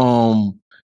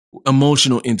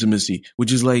 Emotional intimacy,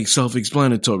 which is like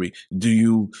self-explanatory.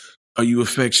 Are you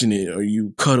affectionate? Are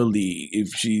you cuddly? If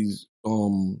she's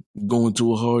going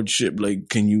through a hardship, like,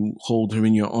 can you hold her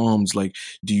in your arms? Like,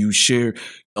 do you share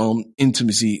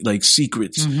intimacy, like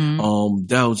secrets,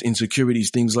 doubts, insecurities,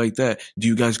 things like that? Do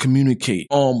you guys communicate?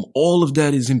 All of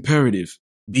that is imperative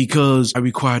because I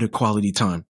require quality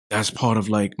time. That's part of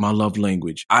like my love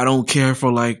language. I don't care for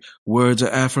like words of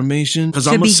affirmation because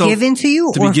I'm given to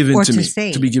you, to be given to me,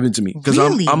 say. To be given to me because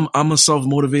really? I'm a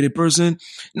self-motivated person.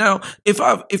 Now, if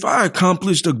I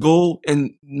accomplished a goal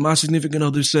and my significant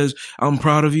other says I'm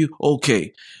proud of you,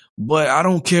 okay. But I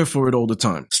don't care for it all the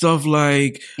time. Stuff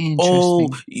like, you're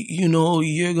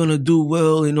gonna do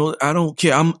well. I don't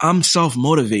care. I'm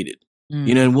self-motivated.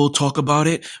 And we'll talk about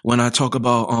it when I talk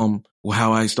about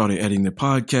how I started editing the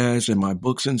podcast and my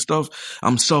books and stuff.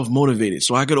 I'm self-motivated,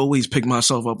 so I could always pick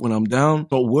myself up when I'm down.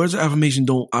 But words of affirmation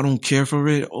I don't care for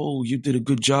it. Oh, you did a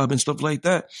good job and stuff like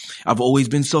that. I've always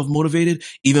been self-motivated,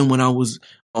 even when I was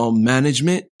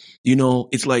management.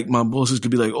 It's like my bosses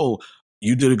could be like, oh,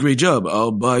 you did a great job.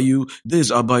 I'll buy you this.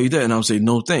 I'll buy you that. And I'll say,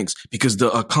 no, thanks. Because the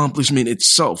accomplishment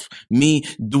itself, me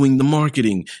doing the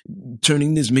marketing,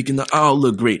 turning this, making the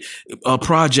look great, a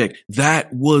project,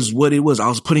 that was what it was. I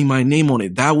was putting my name on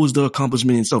it. That was the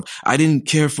accomplishment itself. I didn't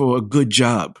care for a good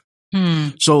job.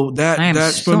 So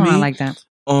that's for me. I like that.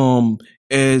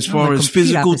 As far as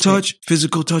physical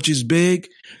touch is big.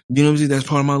 You know what I'm saying? That's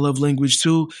part of my love language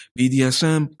too.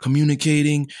 BDSM,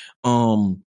 communicating,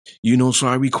 So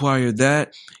I require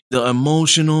that, the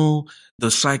emotional,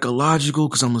 the psychological,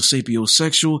 because I'm a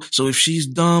sapiosexual. So if she's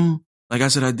dumb, like I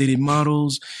said, I dated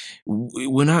models,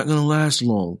 we're not going to last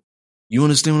long. You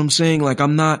understand what I'm saying? Like,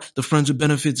 I'm not the friends with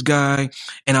benefits guy,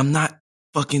 and I'm not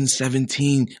fucking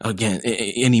 17 again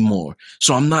anymore.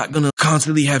 So I'm not going to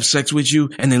constantly have sex with you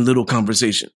and then little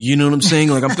conversation. You know what I'm saying?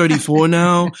 Like, I'm 34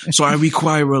 now, so I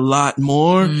require a lot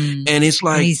more. And it's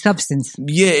like, substance.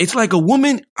 Yeah, it's like a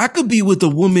woman. I could be with a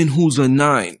woman who's a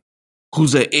 9,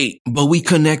 who's a 8, but we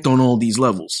connect on all these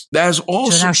levels. That's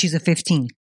also. So now she's a 15.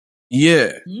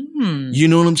 Yeah. You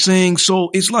know what I'm saying? So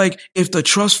it's like, if the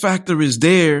trust factor is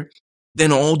there,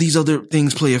 then all these other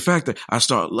things play a factor. I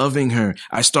start loving her.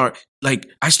 I start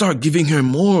giving her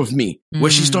more of me, where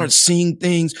she starts seeing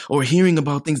things or hearing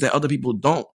about things that other people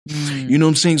don't. You know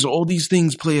what I'm saying? So all these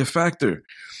things play a factor.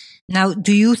 Now,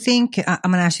 do you think, I'm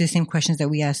going to ask you the same questions that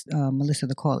we asked Melissa,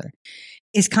 the caller.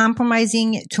 Is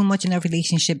compromising too much in a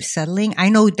relationship settling? I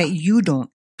know that you don't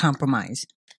compromise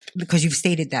because you've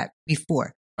stated that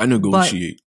before. I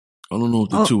negotiate. I don't know if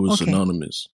the two are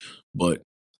synonymous, but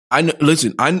this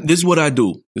is what I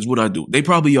do. They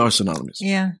probably are synonymous.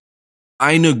 Yeah.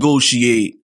 I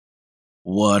negotiate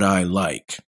what I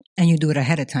like. And you do it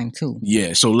ahead of time too.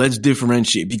 Yeah. So let's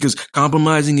differentiate, because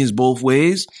compromising is both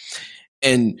ways,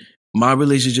 and my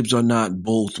relationships are not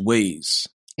both ways.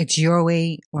 It's your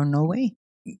way or no way?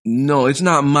 No, it's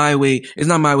not my way. It's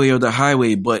not my way or the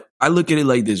highway, but I look at it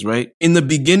like this, right? In the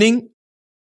beginning,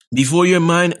 before you're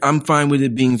mine, I'm fine with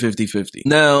it being 50-50.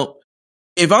 Now,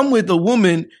 if I'm with a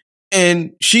woman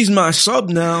and she's my sub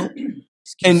now,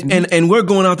 and we're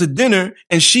going out to dinner,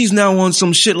 and she's now on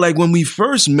some shit like when we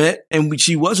first met and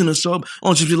she wasn't a sub,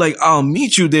 she'll be like, I'll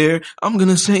meet you there. I'm going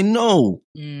to say no.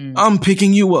 I'm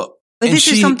picking you up. But this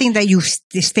is something that you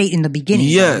state in the beginning.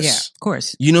 Yes. Yeah, of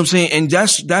course. You know what I'm saying? And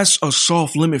that's a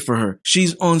soft limit for her.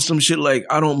 She's on some shit like,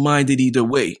 I don't mind it either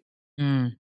way.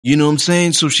 You know what I'm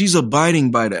saying? So she's abiding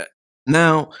by that.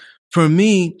 Now, for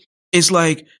me, it's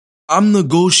like, I'm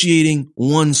negotiating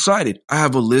one-sided. I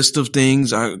have a list of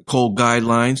things I call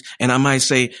guidelines, and I might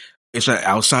say it's an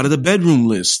outside of the bedroom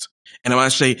list. And I might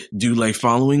say, do you like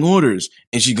following orders?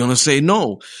 And she's going to say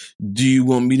no. Do you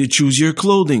want me to choose your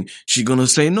clothing? She's going to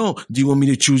say no. Do you want me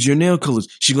to choose your nail colors?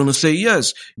 She's going to say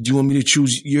yes. Do you want me to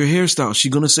choose your hairstyle?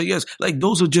 She's going to say yes. Like,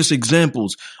 those are just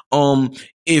examples.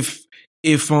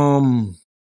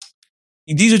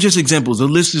 These are just examples. The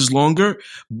list is longer,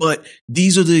 but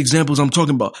these are the examples I'm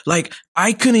talking about. Like,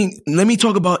 let me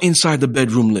talk about inside the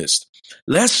bedroom list.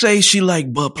 Let's say she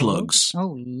like butt plugs.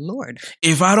 Oh, Lord.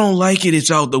 If I don't like it, it's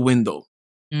out the window.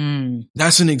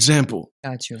 That's an example.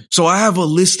 Got you. So I have a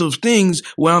list of things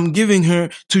where I'm giving her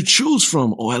to choose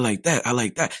from. Oh, I like that. I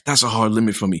like that. That's a hard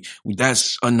limit for me.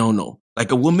 That's a no-no.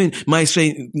 Like, a woman might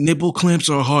say nipple clamps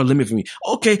are a hard limit for me.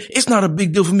 Okay, it's not a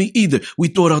big deal for me either. We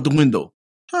throw it out the window.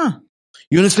 Huh.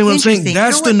 You understand what I'm saying?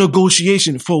 That's the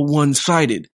negotiation for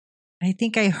one-sided. I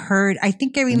think I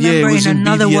remember in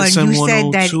another one you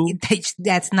said that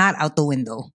that's not out the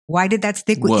window. Why did that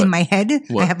stick in my head?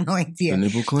 What? I have no idea. The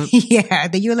nipple clamp? Yeah,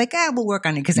 that you were like, we'll work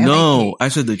on it. I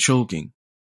said the choking.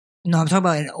 No, I'm talking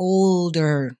about an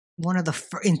older one of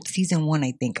in season 1.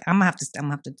 I think I'm gonna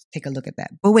have to take a look at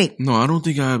that. But wait, no, I don't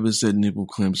think I ever said nipple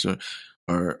clamps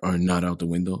are not out the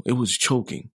window. It was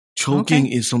choking. Choking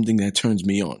is something that turns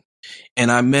me on.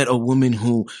 And I met a woman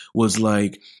who was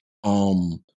like,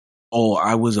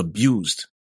 I was abused.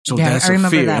 So that's a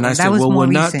fear. And I said, well, we're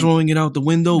not throwing it out the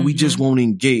window. We just won't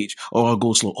engage, or I'll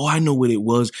go slow. Oh, I know what it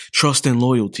was. Trust and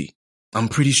loyalty. I'm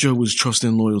pretty sure it was trust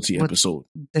and loyalty episode.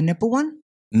 The nipple one?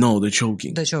 No, the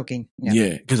choking. The choking.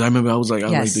 Yeah. Cause I remember I was like, I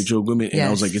like to choke women. And I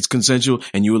was like, it's consensual.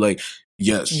 And you were like,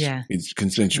 yes, it's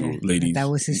consensual, ladies. That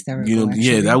was hysterical.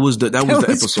 That was the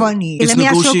episode. Funny. It's Let me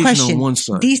ask you a question. On one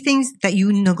side. These things that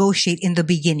you negotiate in the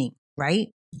beginning, right?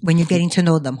 When you're getting to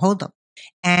know them, hold up.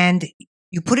 And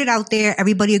you put it out there,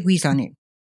 everybody agrees on it.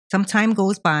 Some time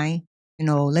goes by,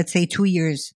 let's say 2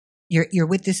 years. You're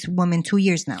with this woman 2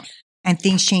 years now, and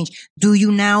things change. Do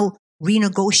you now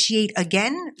renegotiate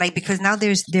again? Like, because now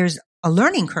there's a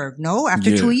learning curve, no?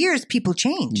 After 2 years, people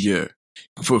change. Yeah.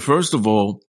 First of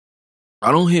all,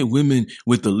 I don't hit women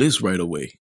with the list right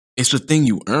away. It's a thing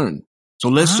you earn. So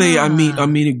let's say I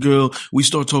meet a girl, we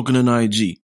start talking on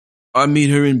IG. I meet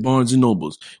her in Barnes and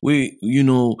Nobles. We,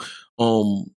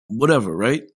 whatever,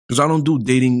 right? Because I don't do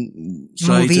dating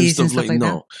sites movies and stuff like that.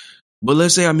 No. But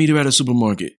let's say I meet her at a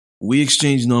supermarket. We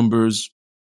exchange numbers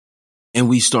and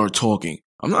we start talking.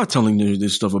 I'm not telling her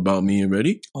this stuff about me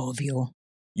already. Obvio.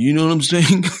 You know what I'm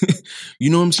saying? You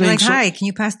know what I'm saying? Like, hi, can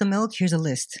you pass the milk? Here's a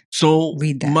list. So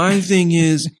read that. My thing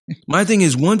is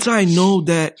once I know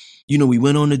that, we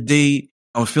went on a date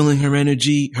I'm feeling her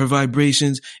energy, her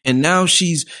vibrations. And now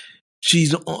she's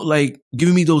like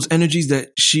giving me those energies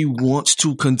that she wants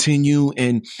to continue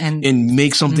and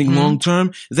make something long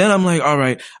term. Then I'm like, all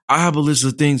right, I have a list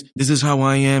of things. This is how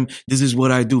I am. This is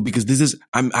what I do. Because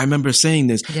I remember saying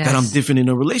this, that I'm different in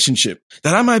a relationship,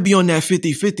 that I might be on that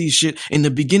 50-50 shit in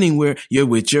the beginning where you're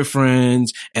with your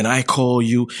friends and I call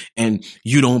you and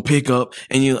you don't pick up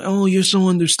and you're like, oh, you're so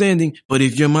understanding. But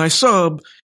if you're my sub,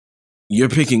 you're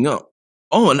picking up.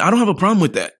 Oh, and I don't have a problem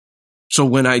with that. So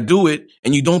when I do it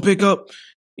and you don't pick up,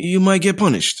 you might get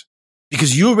punished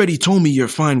because you already told me you're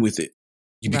fine with it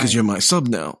because you're my sub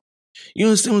now. You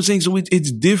understand what I'm saying? So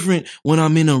it's different when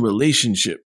I'm in a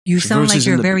relationship. You sound like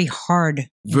you're very hard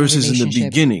versus in the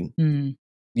beginning. Mm.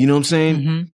 You know what I'm saying?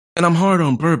 Mm-hmm. And I'm hard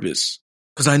on purpose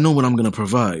because I know what I'm going to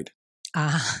provide.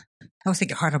 I was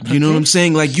thinking hard on purpose. You know what I'm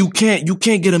saying? Like you can't get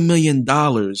 $1 million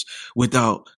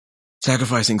without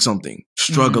sacrificing something,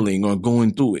 struggling, or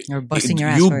going through it. Or busting your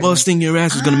ass. Busting your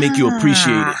ass is going to make you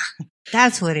appreciate it.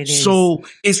 That's what it is. So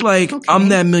it's like, I'm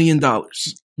that $1 million.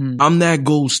 I'm that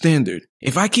gold standard.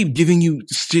 If I keep giving you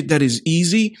shit that is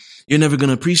easy, you're never going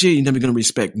to appreciate it. You're never going to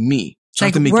respect me. So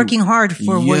it's like working hard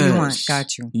for what you want.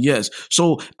 Got you. Yes.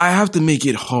 So I have to make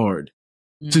it hard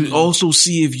to also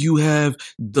see if you have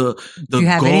the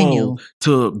goal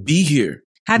to be here.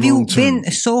 Have you been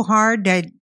so hard that,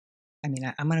 I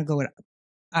mean, I'm going to go with,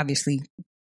 obviously,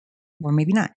 or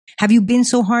maybe not. Have you been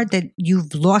so hard that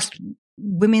you've lost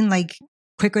women like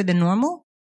quicker than normal?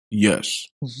 Yes.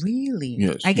 Really?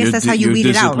 Yes. I guess that's how you weed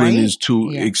it out, right? Your discipline is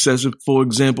too excessive. For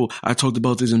example, I talked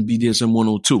about this in BDSM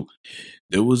 102.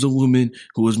 There was a woman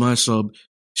who was my sub.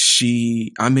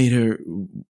 I made her,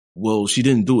 well, she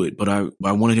didn't do it, but I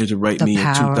wanted her to write me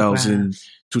a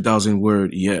 2,000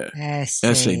 word,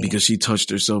 essay because she touched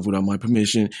herself without my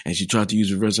permission and she tried to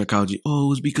use reverse psychology. Oh, it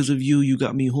was because of you. You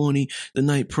got me horny the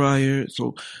night prior.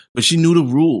 So, but she knew the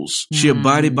rules. She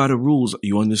abided by the rules.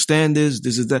 You understand this?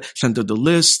 This is that. Sent her the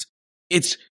list.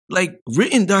 It's like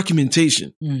written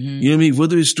documentation. You know what I mean?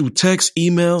 Whether it's through text,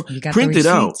 email, print it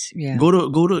out. Yeah. Go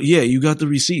to, you got the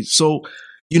receipts. So,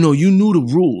 you knew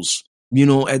the rules.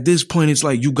 At this point, it's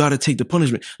like, you gotta take the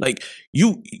punishment. Like,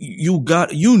 you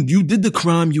did the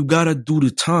crime, you gotta do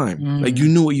the time. Like, you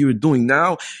knew what you were doing.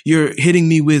 Now, you're hitting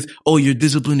me with, oh, your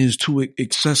discipline is too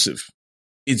excessive.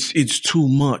 It's too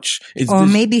much.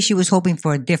 Maybe she was hoping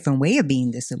for a different way of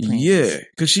being disciplined. Yeah,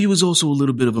 because she was also a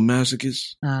little bit of a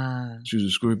masochist. She was a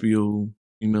Scorpio,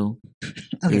 Okay.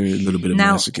 A little bit of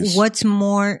masochist. Now, what's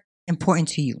more important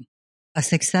to you? A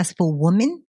successful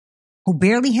woman who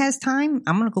barely has time?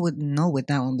 I'm going to go with no with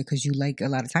that one because you like a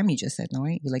lot of time. You just said no,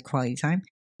 right? You like quality time.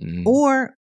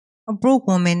 Or a broke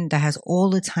woman that has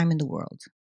all the time in the world.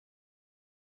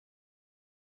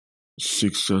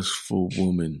 Successful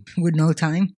woman. With no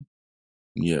time?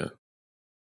 Yeah.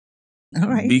 All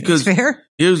right. Because that's fair.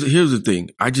 Here's the thing.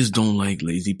 I just don't like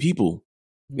lazy people.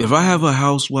 If I have a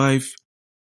housewife.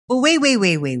 But wait.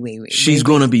 She's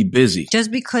going to be busy.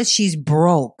 Just because she's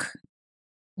broke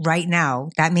right now,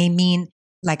 that may mean,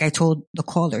 like I told the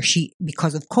caller,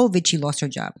 because of COVID, she lost her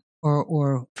job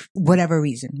or whatever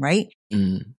reason, right?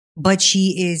 But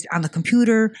she is on the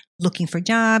computer looking for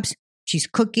jobs. She's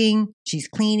cooking. She's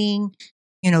cleaning.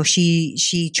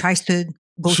 She tries to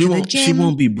go to the gym. She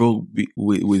won't be broke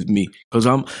with me because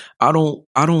I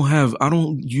don't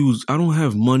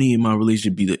have money in my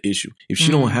relationship be the issue. If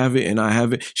she don't have it and I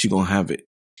have it, she gonna have it.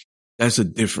 That's a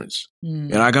difference.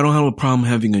 And I don't have a problem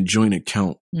having a joint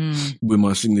account with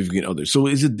my significant other. So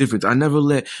it's a difference. I never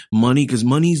let money, because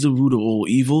money is the root of all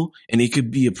evil and it could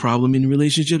be a problem in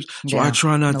relationships. So I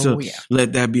try not to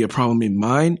let that be a problem in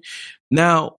mine.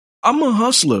 Now, I'm a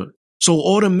hustler. So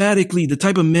automatically the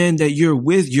type of man that you're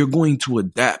with, you're going to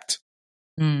adapt.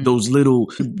 Those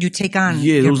little, you take on,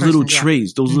 those little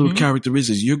traits, those little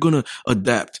characteristics, you're going to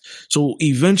adapt. So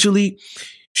eventually,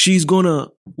 she's gonna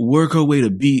work her way to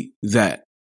be that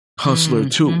hustler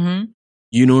too.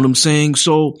 You know what I'm saying?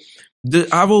 So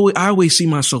I always see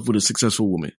myself with a successful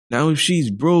woman. Now, if she's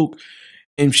broke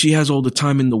and she has all the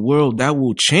time in the world, that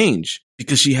will change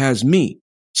because she has me.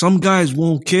 Some guys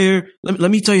won't care.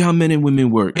 Let me tell you how men and women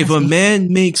work. If a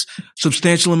man makes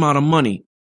substantial amount of money,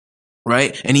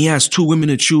 right, and he has 2 women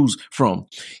to choose from,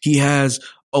 he has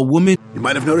a woman. You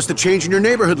might have noticed a change in your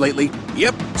neighborhood lately.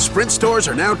 Yep, Sprint stores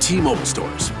are now T-Mobile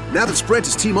stores. Now that Sprint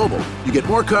is T-Mobile, you get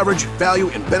more coverage, value,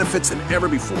 and benefits than ever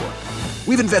before.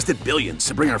 We've invested billions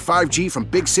to bring our 5G from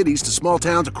big cities to small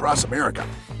towns across America.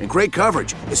 And great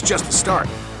coverage is just the start.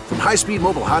 From high-speed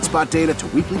mobile hotspot data to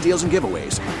weekly deals and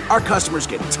giveaways, our customers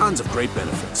get tons of great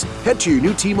benefits. Head to your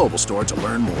new T-Mobile store to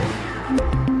learn more.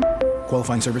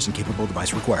 Qualifying service and capable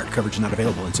device required. Coverage not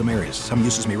available in some areas. Some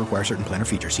uses may require certain plan or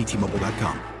features. See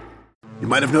T-Mobile.com. You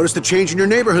might have noticed a change in your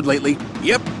neighborhood lately.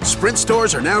 Yep, Sprint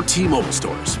stores are now T-Mobile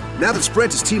stores. Now that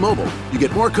Sprint is T-Mobile, you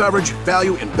get more coverage,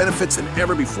 value, and benefits than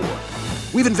ever before.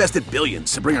 We've invested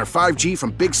billions to bring our 5G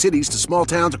from big cities to small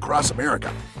towns across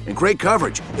America. And great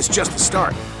coverage is just the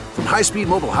start. From high-speed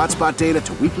mobile hotspot data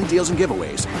to weekly deals and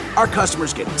giveaways, our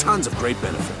customers get tons of great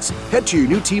benefits. Head to your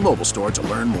new T-Mobile store to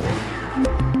learn more.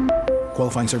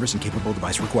 Qualifying service and capable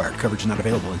device required. Coverage not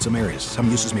available in some areas.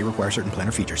 Some uses may require certain plan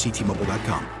or features. See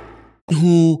T-Mobile.com.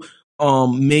 Who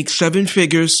makes seven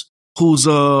figures, who's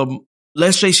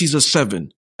let's say she's a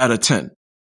 7 out of 10,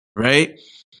 right?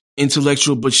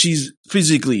 Intellectual, but she's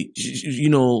physically,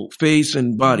 face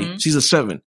and body. She's a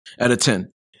 7 out of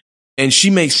 10. And she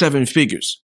makes 7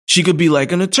 figures. She could be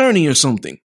like an attorney or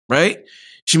something, right?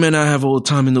 She may not have all the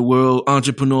time in the world,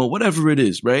 entrepreneur, whatever it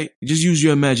is, right? Just use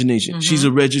your imagination. She's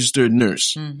a registered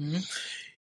nurse.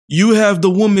 You have the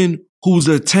woman who's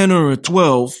a 10 or a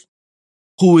 12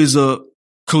 who is a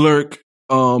clerk,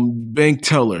 bank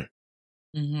teller,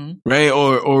 right?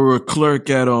 Or a clerk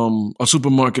at a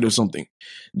supermarket or something.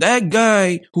 That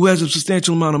guy who has a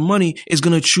substantial amount of money is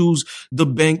going to choose the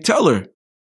bank teller.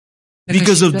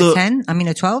 Because of the 10? I mean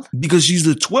a 12? Because she's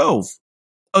the 12.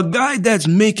 A guy that's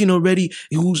making already,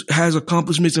 who has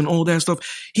accomplishments and all that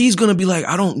stuff, he's going to be like,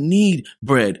 I don't need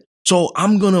bread. So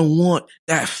I'm going to want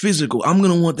that physical. I'm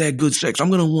going to want that good sex. I'm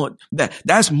going to want that.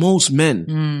 That's most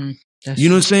men. You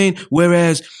know what I'm saying?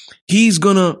 Whereas he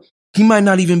might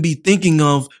not even be thinking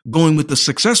of going with the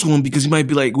successful one because he might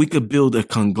be like, we could build a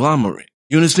conglomerate.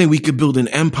 You understand? We could build an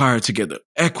empire together.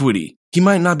 Equity. He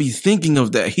might not be thinking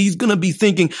of that. He's going to be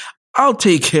thinking, I'll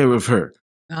take care of her.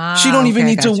 She don't even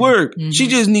need to work. She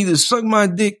just needs to suck my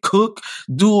dick, cook,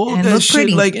 do all and that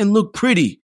shit, and look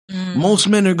pretty. Most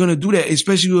men are going to do that,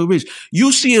 especially who are rich.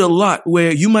 You see it a lot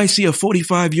where you might see a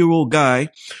 45-year-old guy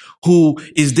who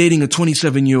is dating a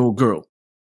 27-year-old girl,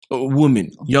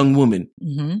 young woman.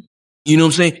 You know what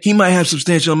I'm saying? He might have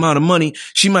substantial amount of money.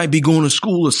 She might be going to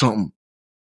school or something.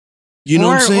 You know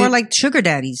what I'm saying? Or like sugar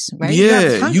daddies, right?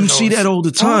 Yeah, you see that all the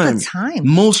time. All the time.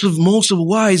 Most of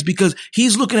why is because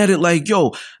he's looking at it like,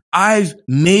 yo, I've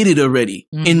made it already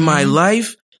in my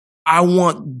life. I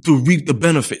want to reap the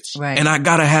benefits, right? And I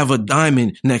gotta have a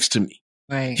diamond next to me.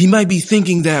 Right. He might be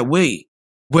thinking that way.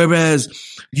 Whereas,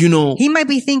 he might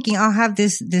be thinking, I'll have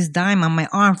this dime on my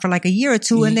arm for like a year or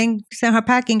two and then send her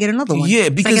packing and get another one. Yeah,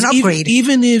 because like an upgrade.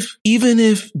 Even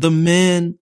if the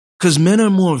man, because men are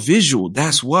more visual,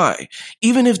 that's why.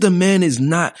 Even if the man is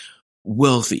not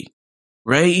wealthy,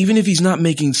 right? Even if he's not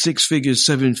making 6 figures,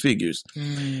 7 figures,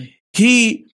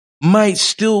 he might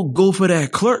still go for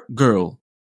that clerk girl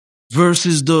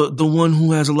versus the one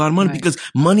who has a lot of money, because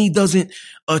money doesn't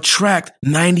attract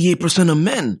 98% of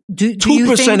men.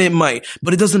 2% it might,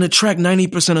 but it doesn't attract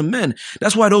 90% of men.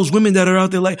 That's why those women that are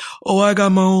out there like, oh, I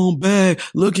got my own bag,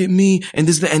 look at me, and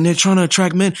and they're trying to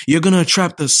attract men. You're going to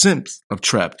attract the simps.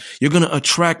 You're going to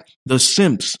attract the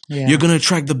simps. Yeah. You're going to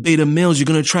attract the beta males. You're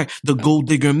going to attract the gold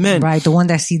digger men. Right, the one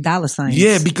that see dollar signs.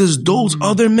 Yeah, because those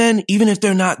other men, even if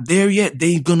they're not there yet,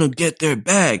 they're going to get their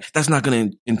bag. That's not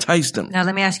going to entice them. Now,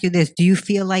 let me ask you this. Do you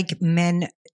feel like men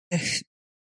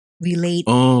relate?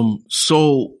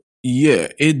 So yeah,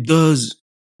 it does.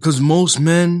 Cause most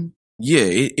men,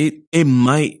 it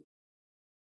might,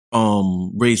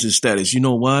 raise his status. You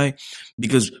know why?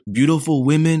 Because beautiful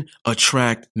women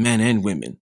attract men and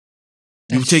women.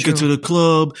 You take her to the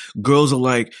club, girls are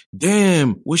like,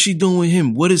 damn, what's she doing with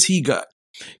him? What does he got?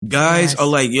 Guys are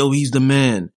like, yo, he's the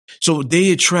man. So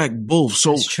they attract both.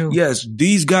 So yes,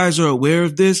 these guys are aware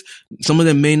of this. Some of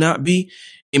them may not be.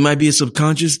 It might be a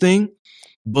subconscious thing,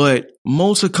 but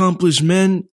most accomplished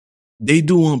men, they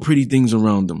do want pretty things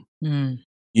around them.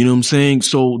 You know what I'm saying?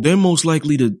 So they're most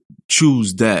likely to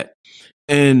choose that.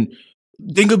 And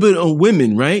think of it on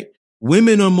women, right?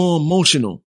 Women are more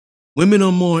emotional. Women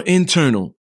are more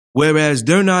internal, whereas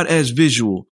they're not as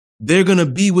visual. They're going to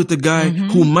be with the guy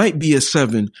who might be a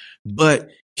 7, but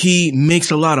he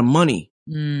makes a lot of money.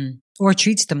 Or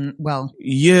treats them well.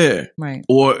 Yeah. Right.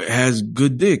 Or has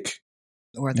good dick.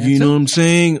 Or you know what I'm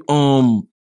saying? Or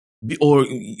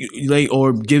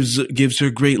gives her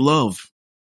great love.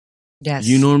 Yes.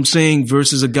 You know what I'm saying?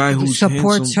 Versus a guy who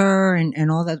supports her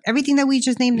and all that. Everything that we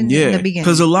just named in the beginning.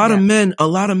 Because a lot of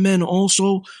men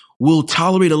also will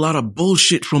tolerate a lot of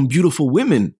bullshit from beautiful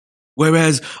women.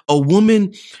 Whereas a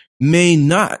woman may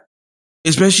not.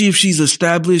 Especially if she's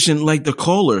established and like the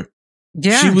caller.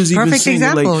 Yeah. She was even perfect saying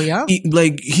example,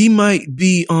 he might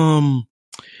be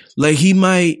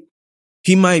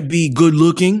he might be good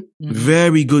looking,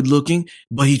 very good looking,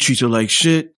 but he treats her like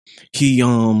shit. He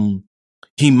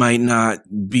He might not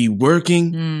be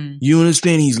working. You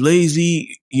understand? He's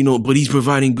lazy, but he's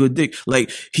providing good dick.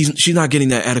 Like she's not getting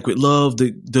that adequate love,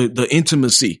 the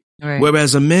intimacy. Right.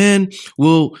 Whereas a man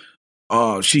will,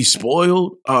 she's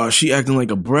spoiled. She acting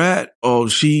like a brat.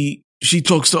 She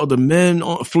talks to other men,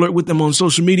 flirt with them on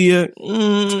social media.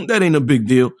 That ain't a big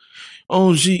deal.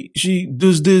 She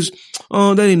does this.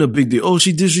 That ain't a big deal.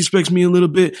 She disrespects me a little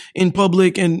bit in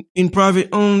public and in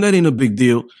private. That ain't a big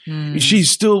deal. She's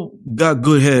still got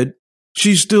good head.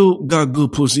 She's still got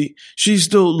good pussy. She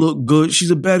still look good. She's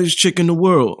the baddest chick in the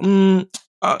world.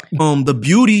 The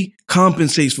beauty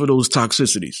compensates for those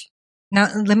toxicities. Now,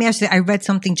 let me ask you, I read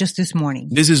something just this morning.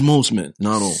 This is most men,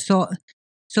 not all.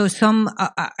 So some,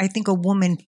 I think a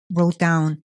woman wrote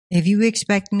down, if you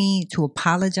expect me to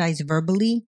apologize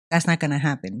verbally, that's not going to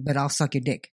happen, but I'll suck your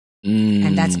dick.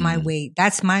 And that's my way.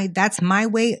 That's my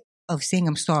way of saying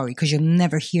I'm sorry, because you'll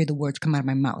never hear the words come out of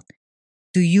my mouth.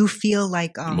 Do you feel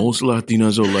like most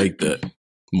Latinas are like that?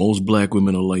 Most black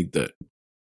women are like that.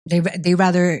 They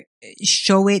rather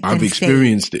show it. I've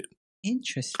experienced it.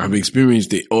 Interesting. I've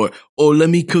experienced it. Or let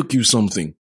me cook you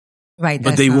something. Right.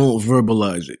 But they won't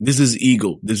verbalize it. This is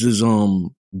ego. This is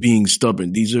being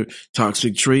stubborn. These are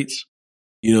toxic traits.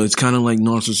 It's kind of like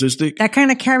narcissistic. That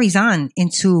kind of carries on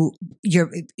into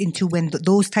when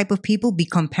those type of people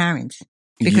become parents,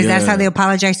 because that's how they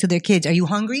apologize to their kids. Are you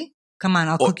hungry? Come on,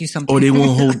 I'll cook you something. Or they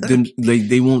won't hold them. Like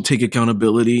they won't take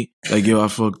accountability. Like, yo, I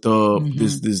fucked up.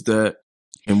 This, that,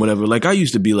 and whatever. Like I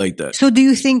used to be like that. So do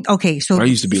you think? Okay, so I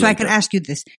used to be. So like I can ask you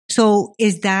this. So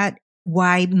is that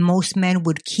why most men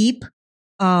would keep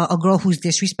a girl who's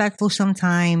disrespectful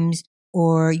sometimes?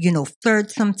 Or,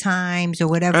 flirt sometimes or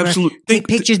whatever. Absolutely. Take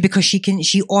pictures because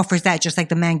she offers that just like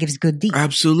the man gives good deed.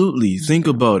 Absolutely. Think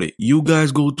about it. You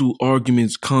guys go through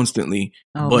arguments constantly,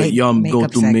 but y'all go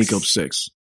through makeup sex.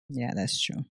 Yeah, that's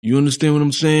true. You understand what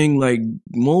I'm saying? Like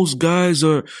most guys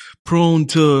are prone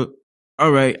to,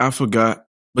 all right, I forgot.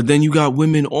 But then you got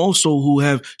women also who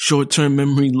have short-term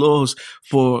memory loss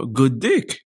for good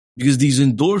dick. Because these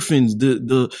endorphins,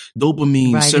 the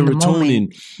dopamine,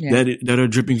 serotonin that are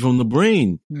dripping from the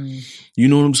brain. You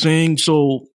know what I'm saying?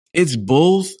 So it's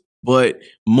both, but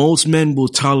most men will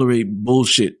tolerate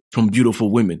bullshit from beautiful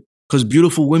women. Because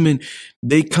beautiful women,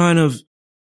 they got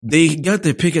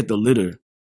their pick at the litter.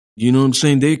 You know what I'm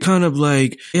saying? They kind of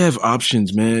like, they have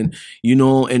options, man.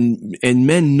 And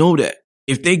men know that.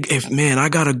 If I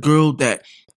got a girl that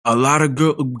a lot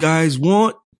of guys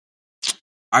want,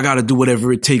 I gotta do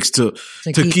whatever it takes to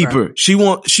keep her. She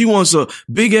wants a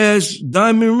big ass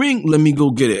diamond ring. Let me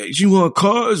go get it. She want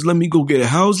cars. Let me go get it.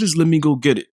 Houses. Let me go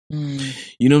get it.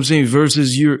 You know what I'm saying?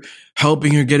 Versus you're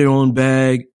helping her get her own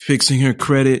bag, fixing her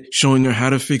credit, showing her how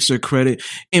to fix her credit,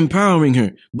 empowering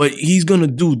her. But he's gonna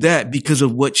do that because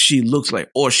of what she looks like,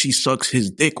 or she sucks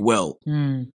his dick well.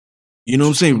 You know what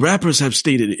I'm saying? Rappers have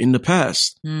stated it in the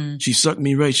past. She sucked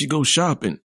me right. She goes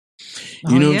shopping.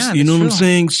 You know what I'm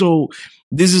saying? So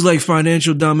this is like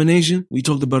financial domination. We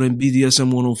talked about in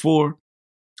BDSM 104.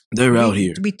 They're out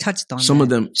here. We touched on some of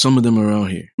them. Some of them are out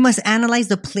here. We must analyze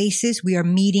the places we are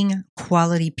meeting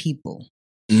quality people.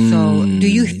 So,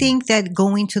 do you think that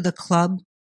going to the club,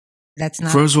 that's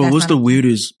not? First of all, what's the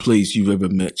weirdest place you've ever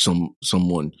met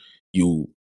someone you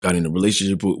got in a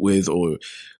relationship with, or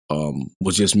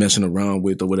was just messing around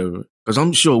with, or whatever? Because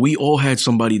I'm sure we all had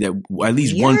somebody that at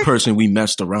least one person we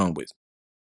messed around with.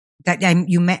 That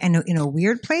you met in a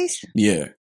weird place? Yeah.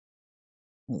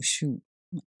 Oh shoot.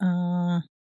 I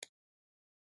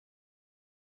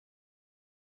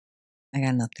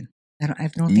got nothing. I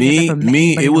don't think I've ever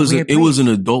met it was an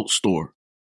adult store.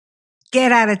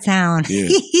 Get out of town. Yeah.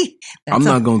 I'm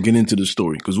not gonna get into the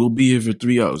story because we'll be here for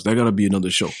 3 hours. That gotta be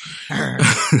another show.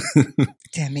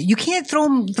 Damn it! You can't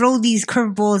throw these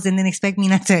curveballs and then expect me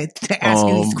not to ask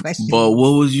you these questions. But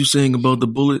what was you saying about the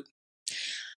bullet?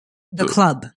 The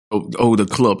club. Oh, the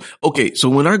club. Okay, so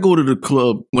when I go to the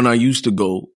club, when I used to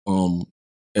go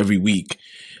every week,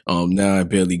 now I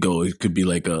barely go. It could be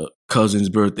like a cousin's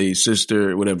birthday,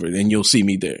 sister, whatever, and you'll see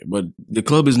me there. But the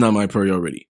club is not my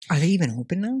priority. Are they even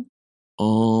open now?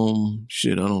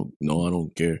 Shit, I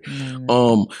don't care.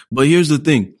 No. But here's the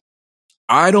thing.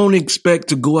 I don't expect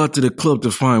to go out to the club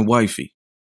to find wifey.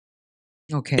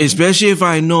 Okay. Especially if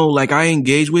I know, like, I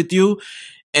engage with you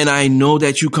and I know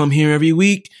that you come here every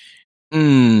week.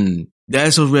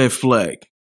 That's a red flag.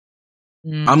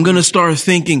 I'm going to start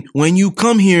thinking, when you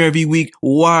come here every week,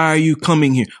 why are you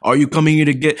coming here? Are you coming here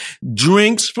to get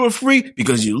drinks for free?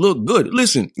 Because you look good.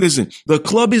 Listen, the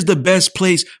club is the best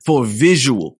place for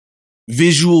visual.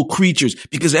 visual creatures,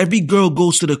 because every girl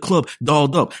goes to the club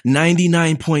dolled up.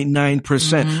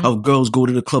 99.9% of girls go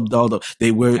to the club dolled up.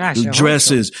 They wear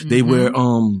dresses. They wear,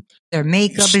 their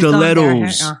makeup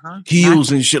stilettos,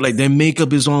 heels and shit. Like their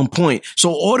makeup is on point.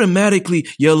 So automatically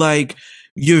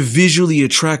you're visually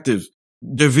attractive.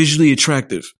 They're visually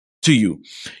attractive to you.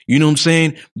 You know what I'm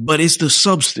saying? But it's the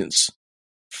substance.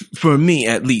 For me,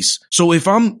 at least. So if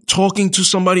I'm talking to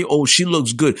somebody, oh, she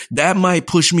looks good, that might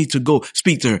push me to go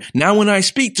speak to her. Now, when I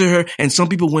speak to her, and some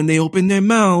people, when they open their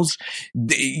mouths,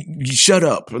 they shut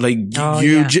up. Like,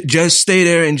 just stay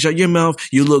there and shut your mouth.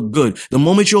 You look good. The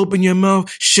moment you open your mouth,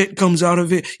 shit comes out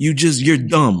of it. You're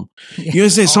dumb. You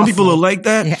understand? Some people are like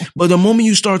that. Yeah. But the moment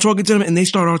you start talking to them and they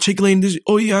start articulating this,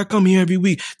 oh yeah, I come here every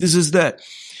week. This is that.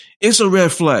 It's a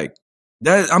red flag.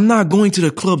 That I'm not going to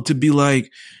the club to be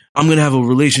like, I'm going to have a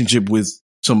relationship with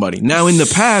somebody. Now, in the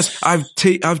past, I've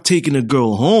taken a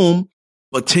girl home,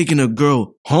 but taking a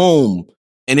girl home.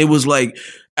 And it was like,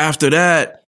 after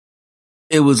that,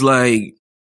 it was like,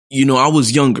 I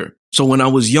was younger. So when I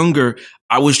was younger,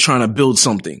 I was trying to build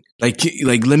something. Like,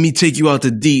 let me take you out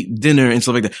to dinner and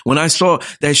stuff like that. When I saw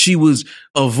that she was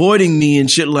avoiding me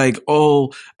and shit like,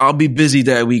 oh, I'll be busy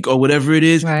that week or whatever it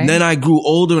is. Right. Then I grew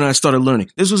older and I started learning.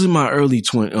 This was in my early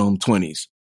 20s.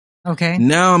 Okay.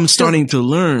 Now I'm starting to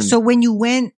learn. So when you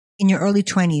went in your early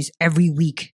 20s every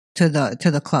week to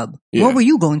the club, what were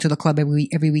you going to the club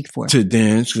every week for? To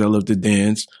dance, because I love to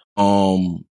dance.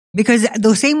 Because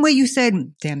the same way you said,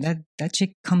 damn, that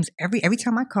chick comes every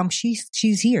time I come, she's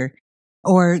here.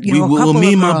 Or,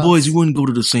 me and my boys, we wouldn't go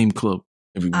to the same club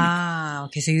every week. Ah,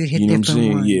 okay. So you'd hit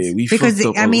different ones. Yeah, we fucked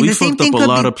up. We fucked up a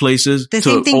lot of places. The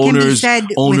same thing can be said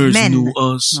with men. Knew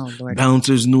us. Oh,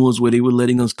 bouncers knew us, where they were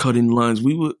letting us cut in lines.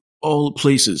 We were all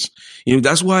places.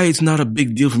 That's why it's not a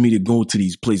big deal for me to go to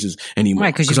these places anymore.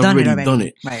 Right, because I've already done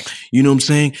it. Right. You know what I'm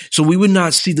saying? So we would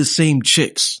not see the same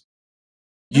chicks.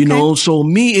 You know, so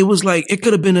me, it was like, it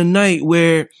could have been a night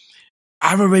where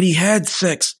I've already had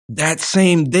sex that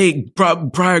same day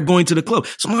prior going to the club.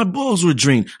 So my balls were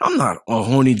drained. I'm not a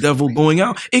horny devil going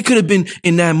out. It could have been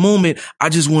in that moment, I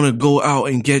just want to go out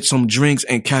and get some drinks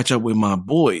and catch up with my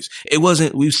boys. It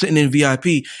wasn't, we were sitting in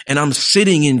VIP and I'm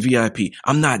sitting in VIP.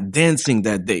 I'm not dancing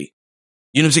that day.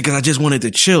 You know what I'm saying? Because I just wanted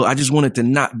to chill. I just wanted to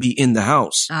not be in the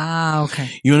house. Ah, okay.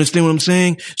 You understand what I'm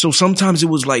saying? So sometimes it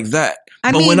was like that.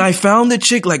 But when I found the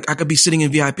chick, like I could be sitting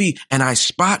in VIP and I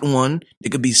spot one, it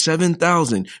could be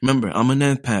 7,000. Remember, I'm an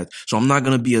empath, so I'm not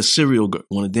going to be a serial girl.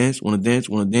 Want to dance?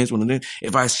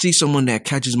 If I see someone that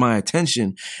catches my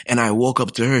attention and I walk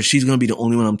up to her, she's going to be the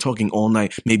only one I'm talking all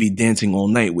night, maybe dancing all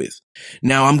night with.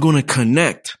 Now I'm going to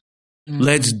connect. Mm-hmm.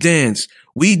 Let's dance.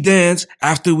 We dance.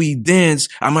 After we dance,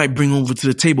 I might bring over to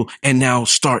the table and now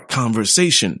start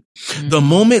conversation. Mm-hmm. The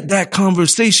moment that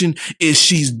conversation is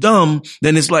she's dumb,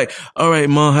 then it's like, all right,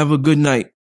 Mom, have a good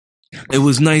night. It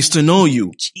was nice to know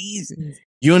you. Jesus.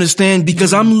 You understand?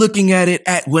 Because I'm looking at it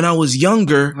at when I was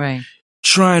younger, right,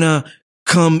 trying to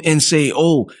come and say,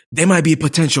 oh, there might be a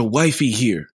potential wifey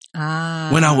here.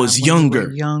 When I was younger.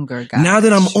 Now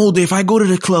that I'm older, if I go to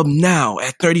the club now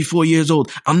at 34 years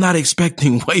old, I'm not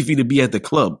expecting wifey to be at the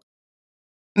club.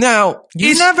 Now,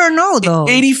 you never know though.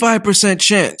 85%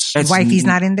 chance. Wifey's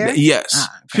not in there? Yes.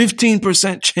 Okay.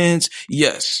 15% chance.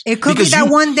 Yes. It could be that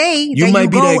one day you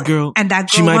might be that girl. And that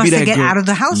girl wants to get out of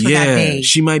the house for that day.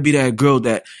 She might be that girl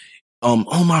that,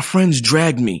 oh, my friends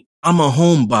dragged me. I'm a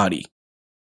homebody.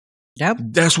 Yep.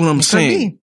 That's what I'm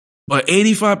saying. But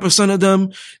 85% of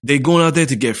them, they're going out there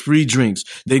to get free drinks.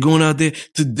 They're going out there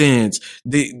to dance.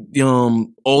 They,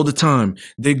 all the time.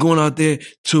 They're going out there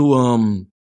to,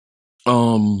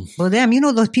 well,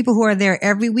 damn, those people who are there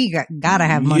every week gotta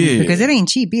have money because it ain't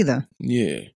cheap either.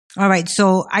 Yeah. All right.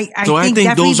 So I think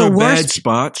definitely those are bad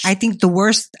spots. I think the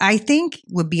worst,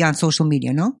 would be on social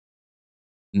media, no?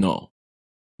 No.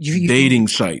 Dating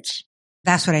sites.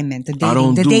 That's what I meant. The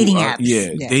dating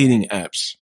apps. Dating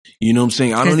apps. You know what I'm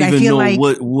saying? I don't even know like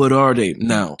what are they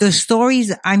now. The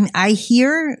stories I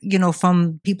hear,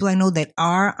 from people I know that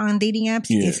are on dating apps,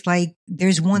 it's like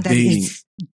there's one that is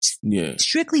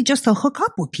strictly just to hook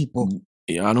up with people.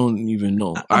 Yeah, I don't even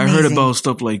know. I heard about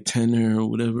stuff like Tinder or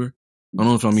whatever. I don't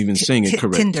know if I'm even saying it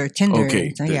correct. Tinder.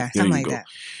 Okay. Something like that.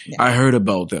 Yeah. I heard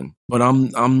about them, but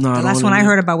I'm not. The last one I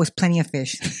heard about was Plenty of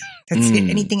Fish. That's it.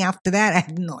 Anything after that, I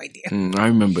have no idea. I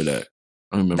remember that.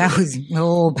 That was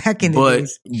back in the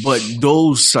days. But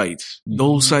those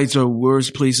sites are worse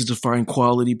places to find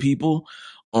quality people.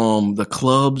 The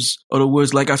clubs are the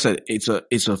worst. Like I said, it's a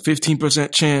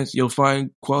 15% chance you'll find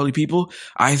quality people.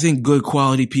 I think good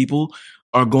quality people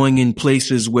are going in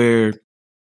places where,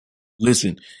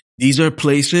 listen, these are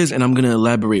places, and I'm going to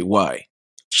elaborate why.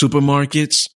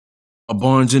 Supermarkets, a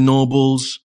Barnes and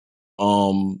Nobles.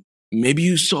 Maybe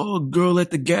you saw a girl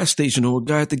at the gas station or a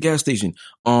guy at the gas station.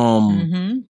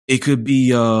 It could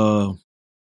be the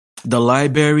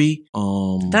library.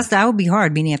 That would be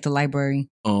hard, being at the library.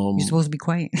 You're supposed to be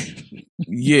quiet.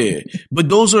 Yeah, but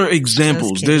those are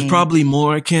examples. There's probably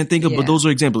more I can't think of, but those are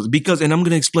examples. And I'm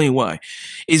going to explain why.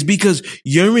 It's because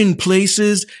you're in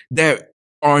places that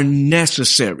are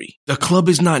necessary. The club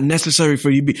is not necessary for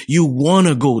you. You want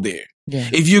to go there. Yeah.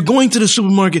 If you're going to the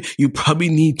supermarket, you probably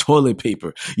need toilet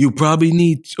paper. You probably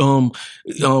need food.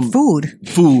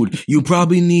 You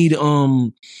probably need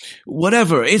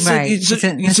whatever. It's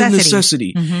a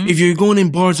necessity. Mm-hmm. If you're going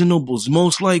in Barnes and Nobles,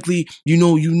 most likely you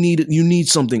need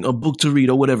something, a book to read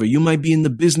or whatever. You might be in the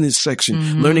business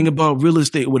section learning about real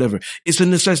estate or whatever. It's a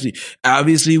necessity.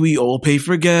 Obviously, we all pay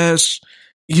for gas.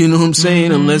 You know what I'm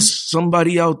saying? Unless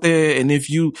somebody out there, and if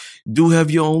you do have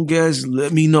your own gas,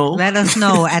 let me know. Let us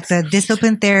know at the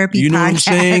Discipline Therapy You know podcast. what I'm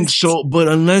saying? So, but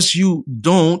unless you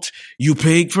don't, you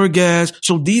pay for gas.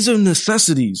 So these are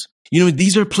necessities. You know,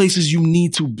 these are places you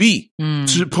need to be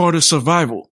to part of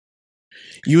survival.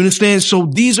 You understand?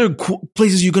 So these are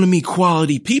places you're going to meet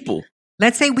quality people.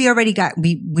 Let's say we already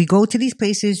we go to these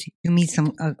places, you meet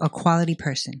a quality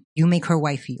person. You make her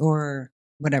wifey or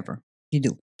whatever you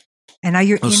do. And now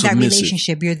you're in that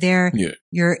relationship. You're there. Yeah.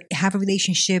 You have a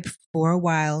relationship for a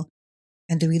while,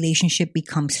 and the relationship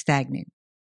becomes stagnant.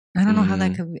 I don't know how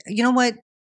that could be. You know what?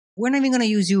 We're not even going to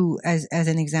use you as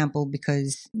an example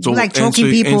because you like choking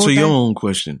people. Answer your own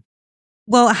question.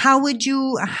 Well, how do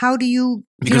you?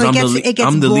 Because I'm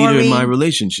the leader in my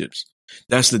relationships.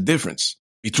 That's the difference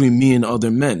between me and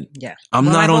other men. Yeah. I'm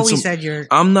not on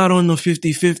the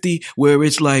 50-50 where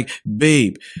it's like,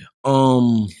 babe,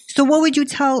 So what would you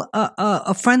tell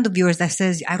a friend of yours that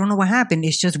says, I don't know what happened.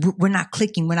 It's just, we're not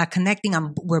clicking. We're not connecting.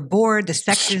 We're bored. The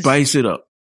sex is... Spice it up.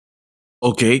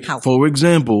 Okay. How? For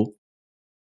example,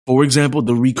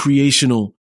 the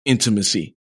recreational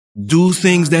intimacy. Do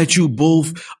things that you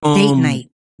both, date night.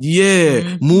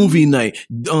 Yeah, movie night,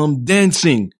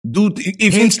 dancing.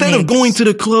 Instead of going to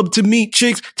the club to meet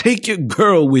chicks, take your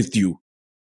girl with you.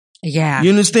 Yeah.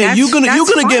 You understand? You're gonna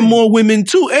get more women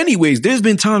too. Anyways, there's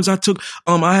been times I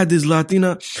had this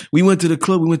Latina. We went to the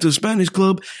club. We went to the Spanish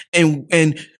club,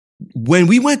 and when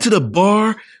we went to the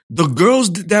bar, the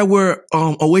girls that were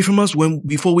away from us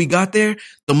before we got there,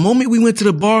 the moment we went to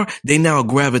the bar, they now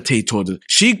gravitate towards us.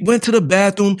 She went to the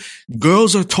bathroom.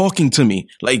 Girls are talking to me.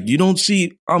 Like, you don't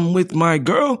see I'm with my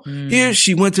girl here.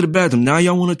 She went to the bathroom. Now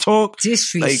y'all want to talk?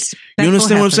 Like, you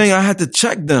understand what I'm saying? I had to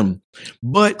check them.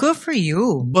 But good for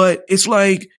you. But it's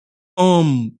like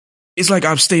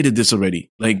I've stated this already.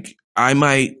 Like, I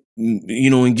might,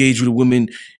 engage with a woman,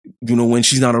 when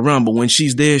she's not around, but when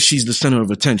she's there, she's the center of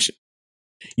attention.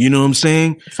 You know what I'm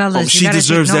saying? Fellas, she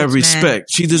deserves that respect. Man.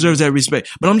 She deserves that respect.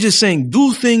 But I'm just saying,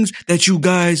 do things that you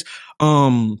guys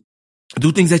have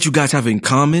in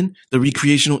common, the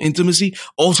recreational intimacy.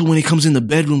 Also, when it comes in the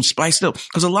bedroom, spice it up.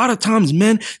 Because a lot of times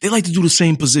men, they like to do the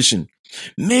same position.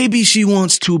 Maybe she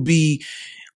wants to be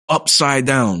upside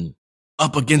down,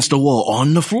 up against the wall,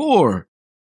 on the floor.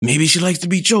 Maybe she likes to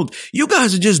be choked. You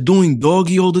guys are just doing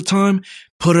doggy all the time.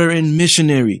 Put her in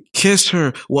missionary. Kiss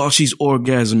her while she's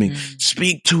orgasming.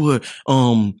 Speak to her,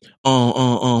 in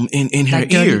her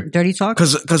ear. Dirty talk?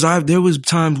 Cause there was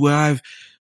times where I've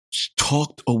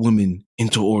talked a woman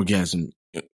into orgasming.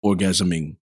 Is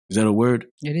that a word?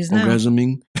 It is now.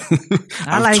 Orgasming.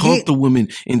 I've talked a woman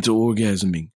into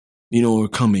orgasming, or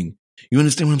coming. You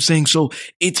understand what I'm saying? So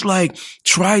it's like,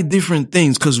 try different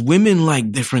things because women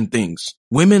like different things.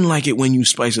 Women like it when you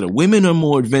spice it up. Women are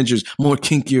more adventurous, more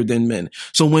kinkier than men.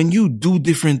 So when you do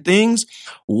different things,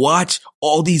 watch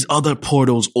all these other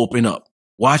portals open up.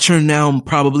 Watch her now.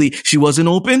 Probably she wasn't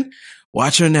open.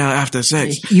 Watch her now after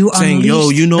sex saying, yo,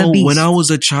 when I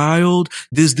was a child,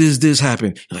 this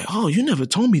happened. You're like, oh, you never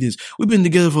told me this. We've been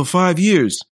together for 5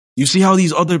 years. You see how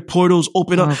these other portals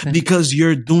open up because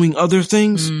you're doing other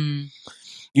things? You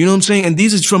know what I'm saying? And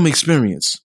these is from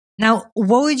experience. Now,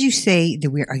 what would you say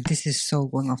that this is so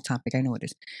going off topic. I know it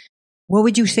is. What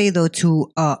would you say though to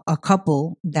a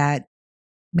couple that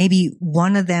maybe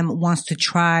one of them wants to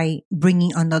try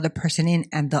bringing another person in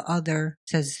and the other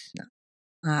says,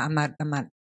 I'm not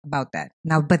about that.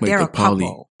 Now, but they're a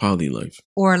couple. Poly life.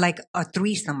 Or like a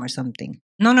threesome or something.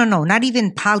 No, not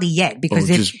even poly yet because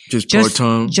just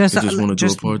part-time. Just want to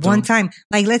do a part-time. One time.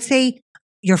 Like, let's say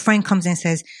your friend comes and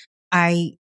says,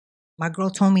 my girl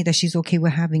told me that she's okay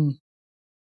with having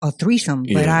a threesome,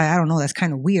 but I don't know. That's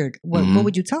kind of weird. What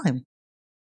would you tell him?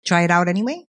 Try it out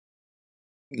anyway?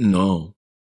 No.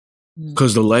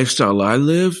 Because the lifestyle I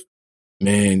live,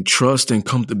 man, trust and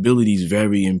comfortability is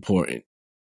very important.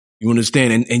 You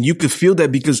understand? And you could feel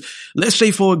that because let's say,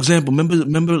 for example,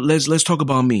 remember, let's talk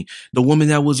about me, the woman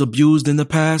that was abused in the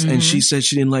past and she said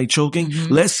she didn't like choking.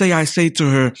 Let's say I say to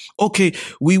her, okay,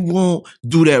 we won't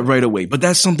do that right away, but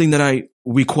that's something that I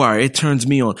require. It turns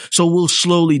me on. So we'll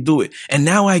slowly do it. And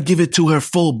now I give it to her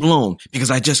full blown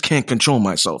because I just can't control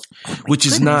myself, which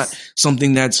is not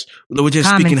something we're just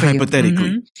common speaking hypothetically.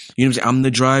 You know what I'm saying? I'm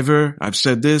the driver. I've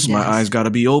said this. Yes. My eyes got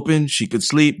to be open. She could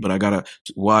sleep, but I got to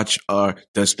watch our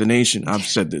destination. I've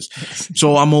said this.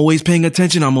 So I'm always paying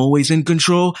attention. I'm always in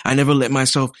control. I never let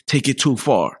myself take it too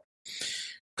far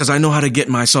because I know how to get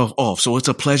myself off. So it's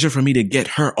a pleasure for me to get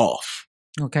her off.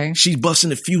 Okay. She's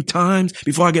busting a few times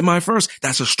before I get my first.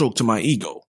 That's a stroke to my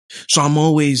ego. So I'm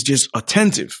always just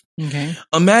attentive. Okay.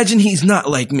 Imagine he's not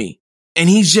like me. And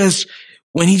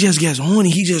when he just gets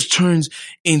horny, he just turns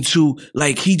into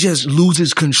like he just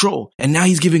loses control. And now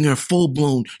he's giving her full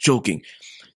blown choking.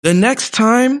 The next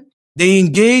time they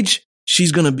engage,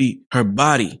 she's going to be her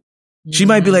body. She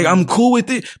might be like, I'm cool with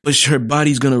it, but her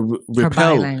body's going to repel. Her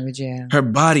body language, yeah. Her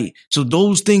body. So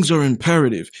those things are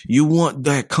imperative. You want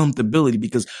that comfortability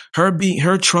because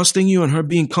her trusting you and her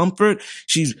being comfort,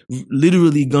 she's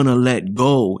literally going to let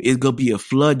go. It's going to be a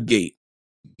floodgate.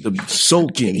 The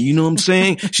soaking, you know what I'm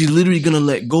saying? She's literally going to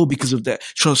let go because of that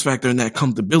trust factor and that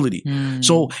comfortability.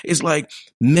 So it's like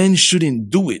men shouldn't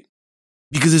do it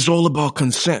because it's all about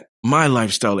consent. My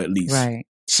lifestyle, at least. Right.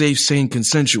 Safe, sane,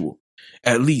 consensual.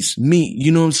 At least me,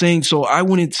 you know what I'm saying? So I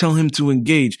wouldn't tell him to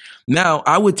engage. Now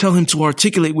I would tell him to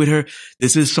articulate with her,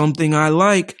 this is something I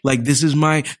like this is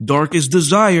my darkest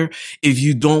desire. If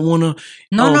you don't want to.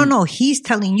 No. He's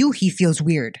telling you he feels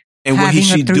weird. And what he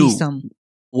should do.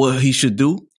 What he should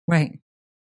do. Right.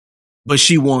 But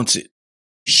she wants it.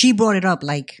 She brought it up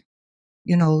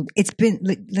it's been,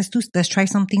 let's try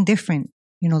something different.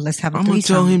 Let's have a threesome. I'm going to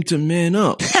tell him to man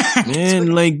up.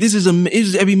 Man, this is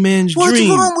every man's dream. What's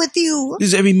wrong with you? This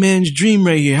is every man's dream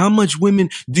right here. How much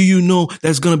women do you know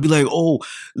that's going to be like, oh,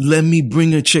 let me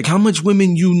bring a chick? How much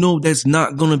women you know that's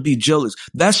not going to be jealous?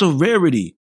 That's a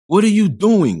rarity. What are you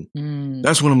doing?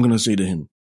 That's what I'm going to say to him.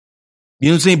 You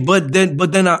know what I'm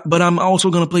saying? But I'm also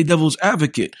going to play devil's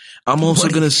advocate. I'm also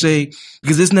going to say,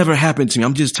 because this never happened to me.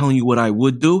 I'm just telling you what I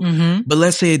would do. But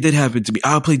let's say it did happen to me.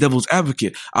 I'll play devil's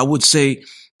advocate. I would say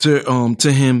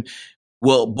to him,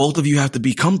 well, both of you have to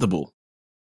be comfortable.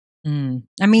 I mean,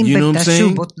 you know what that's I'm saying?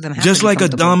 true. Both of them have just to be like a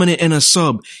dominant and a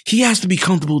sub. He has to be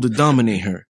comfortable to dominate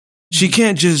her. She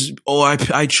can't just,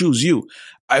 I choose you.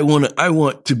 I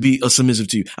want to be a submissive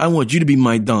to you. I want you to be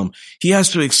my dom. He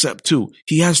has to accept too.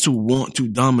 He has to want to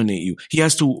dominate you. He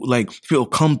has to feel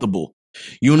comfortable.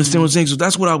 You understand what I'm saying? So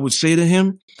that's what I would say to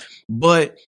him.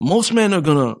 But most men are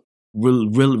going to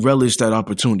relish that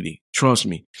opportunity. Trust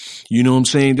me. You know what I'm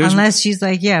saying? Unless she's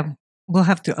like, yeah, we'll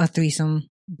have a threesome,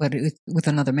 but with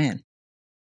another man.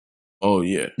 Oh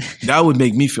yeah. That would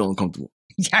make me feel uncomfortable.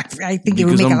 Yeah, I think it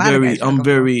would make a lot of guys.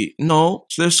 No,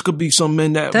 there could be some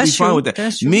men that would be fine with that.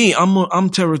 That's true. Me, I'm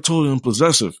territorial and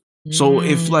possessive. So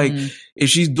if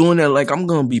she's doing that, I'm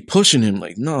going to be pushing him.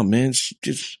 No, man,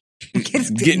 just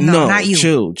not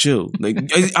you. Chill.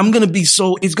 I'm going to be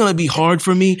it's going to be hard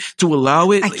for me to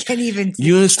allow it. I can't even.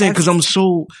 You understand? Because I'm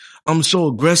so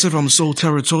aggressive. I'm so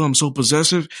territorial. I'm so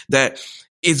possessive that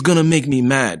it's going to make me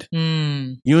mad.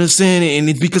 You understand? And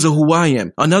it's because of who I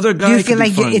am. Another guy. Do you feel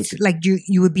like it's like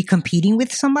you would be competing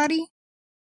with somebody?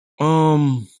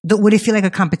 Would it feel like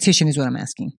a competition is what I'm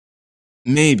asking?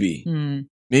 Maybe.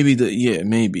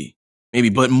 Maybe.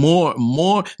 But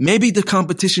more, maybe the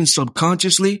competition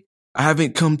subconsciously. I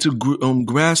haven't come to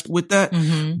grasp with that.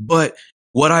 But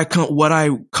what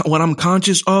I'm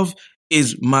conscious of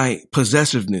is my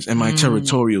possessive,ness and my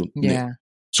territorial. Yeah.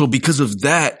 So because of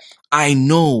that, I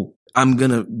know I'm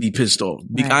going to be pissed off.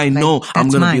 Right. I know I'm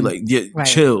going to be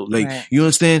chill. You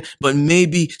understand? But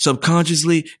maybe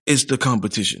subconsciously it's the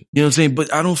competition. You know what I'm saying?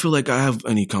 But I don't feel like I have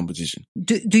any competition.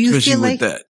 Do you feel like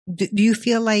that? Do you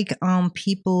feel like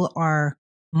people are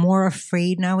more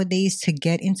afraid nowadays to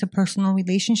get into personal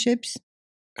relationships?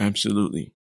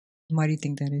 Absolutely. Why do you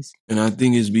think that is? And I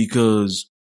think it's because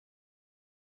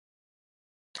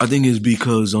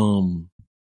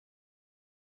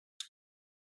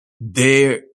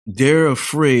they're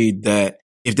afraid that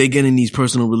if they get in these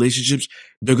personal relationships,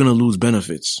 they're going to lose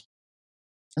benefits.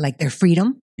 Like their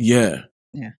freedom? Yeah.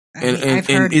 Yeah.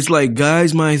 And it's like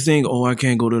guys might think, oh, I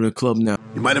can't go to the club now.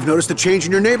 You might have noticed a change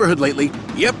in your neighborhood lately.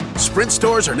 Yep, Sprint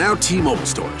stores are now T-Mobile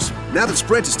stores. Now that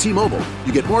Sprint is T-Mobile,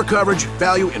 you get more coverage,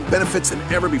 value, and benefits than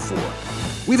ever before.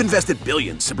 We've invested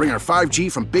billions to bring our 5G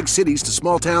from big cities to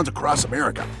small towns across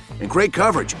America. And great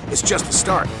coverage is just the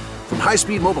start. From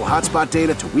high-speed mobile hotspot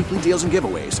data to weekly deals and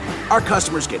giveaways, our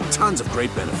customers get tons of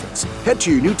great benefits. Head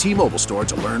to your new T-Mobile store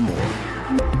to learn more.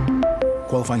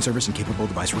 Qualifying service and capable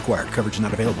device required. Coverage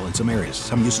not available in some areas.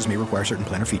 Some uses may require certain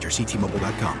plan or features. See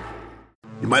T-Mobile.com.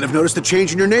 You might have noticed a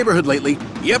change in your neighborhood lately.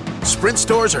 Yep, Sprint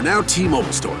stores are now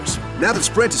T-Mobile stores. Now that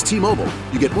Sprint is T-Mobile,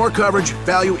 you get more coverage,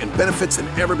 value, and benefits than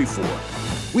ever before.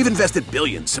 We've invested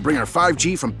billions to bring our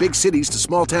 5G from big cities to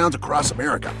small towns across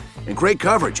America. And great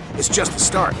coverage is just the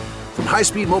start. From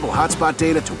high-speed mobile hotspot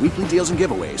data to weekly deals and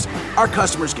giveaways, our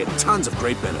customers get tons of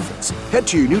great benefits. Head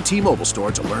to your new T-Mobile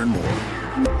store to learn more.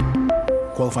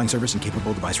 Qualifying service and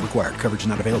capable device required. Coverage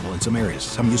not available in some areas.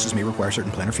 Some uses may require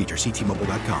certain plan or features. See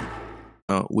T-Mobile.com.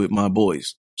 With my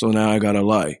boys. So now I gotta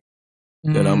lie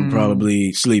that I'm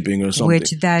probably sleeping or something.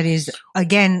 Which that is,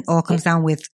 again, all comes down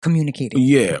with communicating.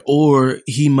 Yeah. Or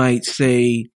he might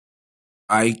say,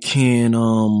 I can,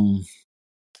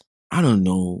 I don't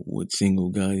know what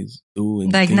single guys do.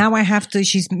 And like now I have to,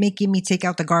 she's making me take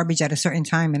out the garbage at a certain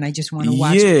time and I just want to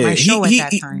watch my show at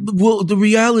that time. Well, the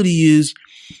reality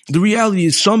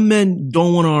is some men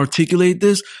don't want to articulate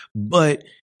this,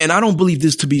 and I don't believe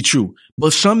this to be true,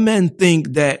 but some men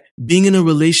think that being in a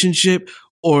relationship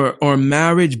or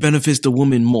marriage benefits the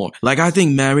woman more. Like I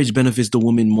think marriage benefits the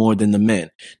woman more than the men.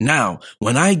 Now,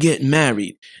 when I get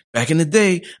married, back in the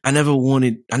day, I never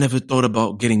thought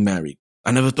about getting married. I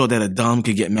never thought that a dom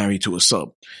could get married to a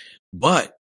sub.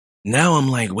 But now I'm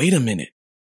like, wait a minute.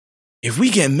 If we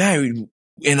get married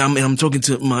and I'm talking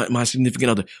to my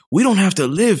significant other, we don't have to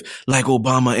live like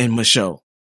Obama and Michelle.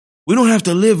 We don't have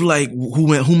to live like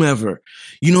whomever.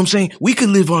 You know what I'm saying? We could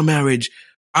live our marriage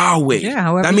our way. Yeah,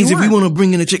 however that means you if we want to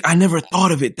bring in a chick, I never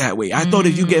thought of it that way. I thought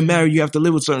if you get married, you have to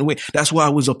live a certain way. That's why I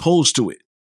was opposed to it.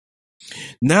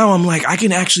 Now I'm like, I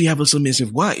can actually have a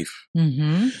submissive wife.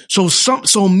 Mm-hmm.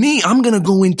 So me, I'm going to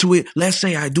go into it. Let's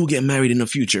say I do get married in the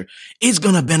future. It's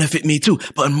going to benefit me too.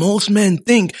 But most men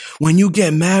think when you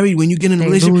get married, when you get in a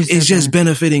relationship, it's just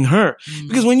benefiting her. Mm-hmm.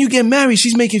 Because when you get married,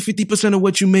 she's making 50% of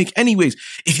what you make anyways,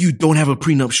 if you don't have a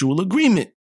prenuptial agreement.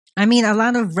 I mean, a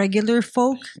lot of regular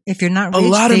folk, if you're not rich,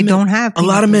 they don't have. A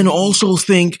lot of men also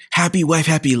think happy wife,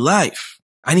 happy life.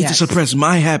 I need to suppress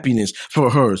my happiness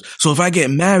for hers. So if I get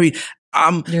married,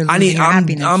 I'm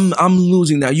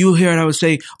losing that. You'll hear it. I would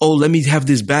say, oh, let me have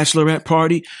this bachelorette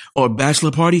party or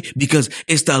bachelor party because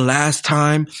it's the last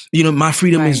time, my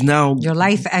freedom is now. Your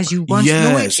life as you once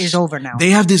knew it is over now.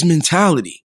 They have this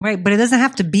mentality. Right. But it doesn't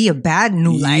have to be a bad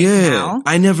new life now.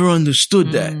 I never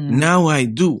understood that. Now I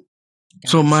do.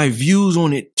 So my views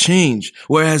on it change.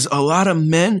 Whereas a lot of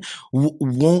men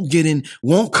won't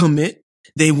commit.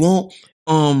 They won't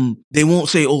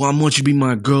say, oh, I want you to be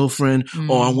my girlfriend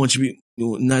or I want you to be.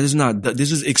 No,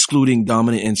 this is excluding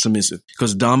dominant and submissive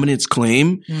because dominants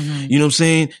claim, you know what I'm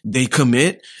saying? They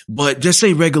commit, but just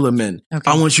say regular men. Okay.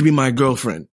 I want you to be my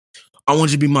girlfriend. I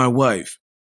want you to be my wife.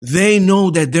 They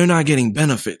know that they're not getting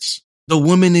benefits. The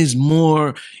woman is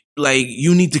more like,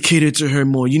 you need to cater to her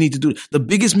more. You need to do the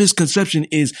biggest misconception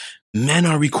is men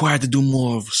are required to do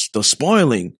more of the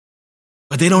spoiling,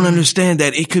 but they don't understand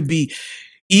that it could be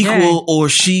equal or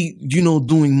she,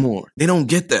 doing more. They don't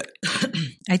get that.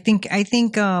 I think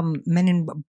men and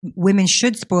women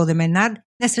should spoil them and not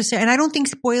necessarily, and I don't think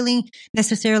spoiling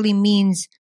necessarily means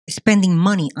spending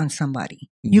money on somebody.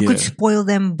 You could spoil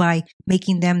them by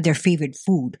making them their favorite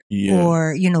food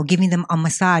or, giving them a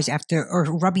massage after or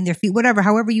rubbing their feet, whatever,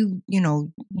 however you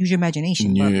use your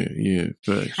imagination.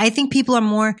 Right. I think people are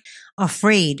more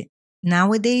afraid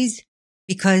nowadays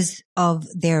because of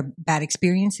their bad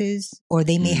experiences, or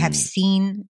they may have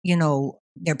seen,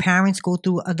 their parents go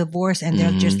through a divorce and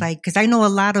they're just like, because I know a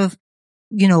lot of,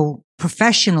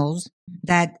 professionals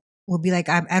that will be like,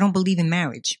 I don't believe in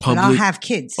marriage, but I'll have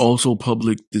kids. Also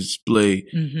public display,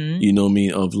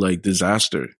 of like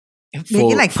disaster.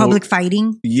 Public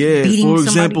fighting. Yeah. For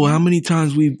example, how many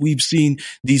times we've seen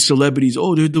these celebrities,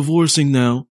 oh, they're divorcing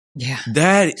now. Yeah.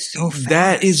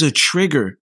 That is a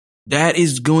trigger. That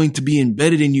is going to be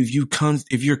embedded in you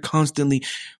if you're constantly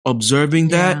observing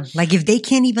that. Like if they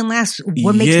can't even last,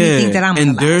 what makes me think that I'm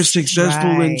gonna last? And they're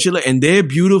successful and chill and they're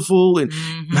beautiful and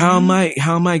how am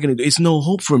I gonna do? It's no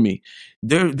hope for me.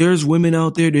 There's women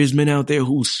out there, there's men out there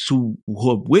who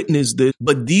have witnessed this,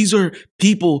 but these are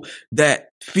people that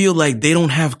feel like they don't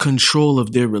have control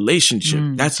of their relationship.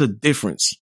 That's the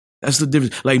difference.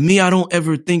 Like me, I don't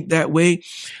ever think that way.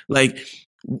 Like,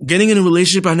 getting in a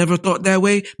relationship, I never thought that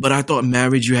way, but I thought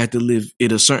marriage, you had to live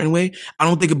it a certain way. I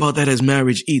don't think about that as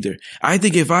marriage either. I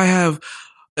think if I have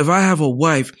a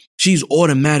wife, she's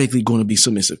automatically going to be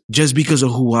submissive just because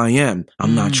of who I am.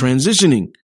 I'm not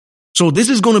transitioning. So this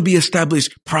is going to be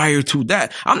established prior to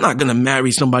that. I'm not going to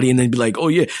marry somebody and then be like, oh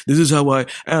yeah, this is how I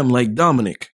am, like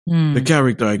Dominic, the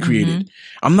character I created.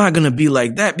 Mm-hmm. I'm not going to be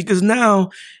like that, because now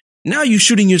you're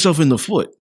shooting yourself in the foot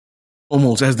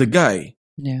almost as the guy.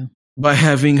 Yeah. By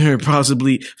having her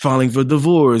possibly filing for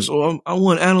divorce, or I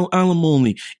want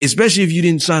alimony, especially if you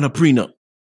didn't sign a prenup.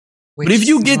 But if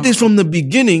you get this from the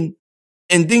beginning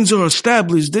and things are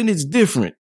established, then it's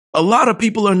different. A lot of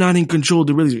people are not in control of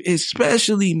the relationship,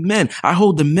 especially men. I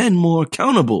hold the men more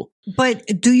accountable. But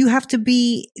do you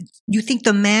think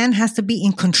the man has to be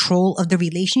in control of the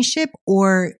relationship,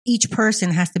 or each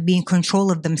person has to be in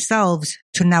control of themselves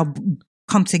to now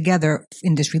come together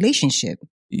in this relationship?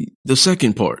 The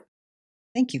second part.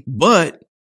 Thank you. But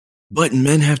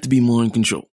men have to be more in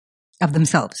control. Of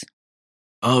themselves.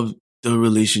 Of the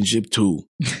relationship too.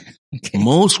 Okay.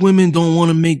 Most women don't want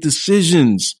to make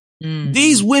decisions.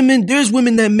 There's women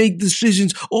that make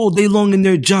decisions all day long in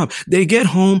their job. They get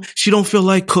home, she don't feel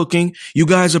like cooking. You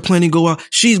guys are planning to go out.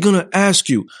 She's going to ask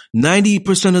you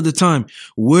 90% of the time,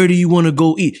 where do you want to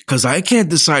go eat? Cause I can't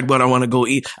decide what I want to go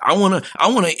eat. I want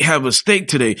to have a steak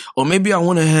today, or maybe I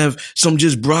want to have some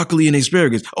just broccoli and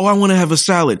asparagus. Oh, I want to have a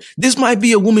salad. This might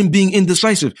be a woman being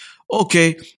indecisive.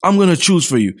 Okay, I'm going to choose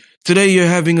for you. Today you're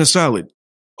having a salad.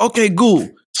 Okay, cool.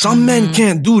 Some men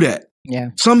can't do that. Yeah.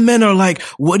 Some men are like,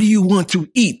 what do you want to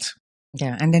eat?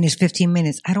 Yeah. And then it's 15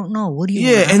 minutes. I don't know. What do you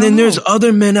want? Yeah. And then there's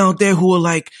other men out there who are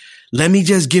like, let me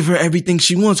just give her everything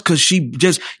she wants, because she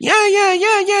just,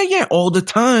 yeah, all the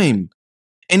time.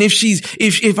 And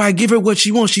if I give her what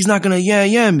she wants, she's not going to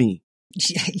yeah me.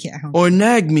 Yeah. Or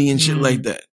nag me and shit like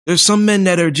that. There's some men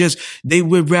that are just, they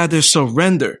would rather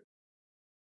surrender.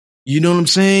 You know what I'm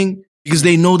saying? Because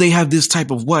they know they have this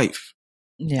type of wife.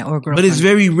 Yeah, or girlfriend. But it's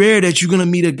very rare that you're going to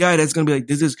meet a guy that's going to be like,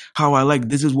 this is how I like,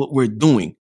 this is what we're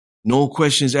doing. No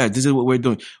questions asked. This is what we're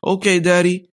doing. Okay,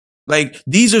 daddy. Like,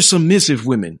 these are submissive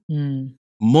women.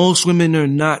 Most women are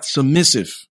not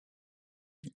submissive.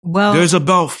 Well, there's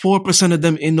about 4% of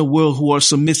them in the world who are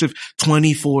submissive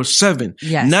 24/7.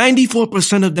 Yes.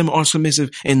 94% of them are submissive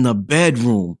in the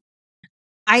bedroom.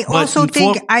 I also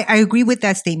think, I agree with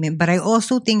that statement, but I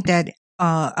also think that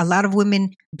a lot of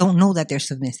women don't know that they're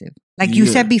submissive. Like you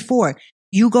said before,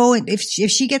 you go, if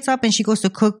she gets up and she goes to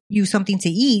cook you something to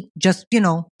eat, just,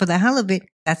 for the hell of it,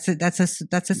 that's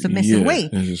a submissive way.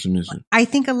 That's a submissive. I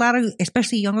think a lot of,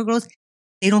 especially younger girls,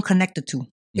 they don't connect the two.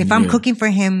 If I'm cooking for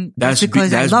him, that's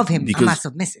because I love him. I'm not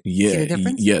submissive. Yeah. See the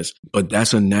difference? Yes. But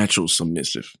that's a natural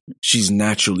submissive. She's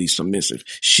naturally submissive.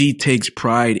 She takes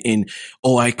pride in,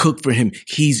 oh, I cook for him.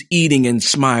 He's eating and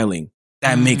smiling.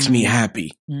 That makes me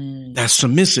happy. That's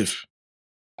submissive.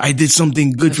 I did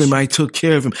something good for him. I took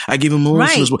care of him. I gave him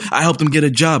emotional support. I helped him get a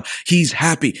job. He's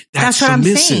happy. That's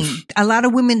submissive. I'm saying. A lot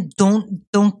of women don't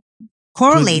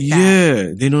correlate that.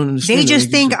 Yeah, they don't understand. They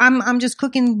just think I'm just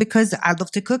cooking because I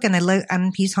love to cook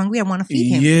and he's hungry. I want to feed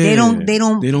him. Yeah, they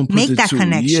don't make that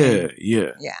connection.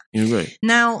 Yeah. You're right.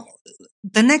 Now,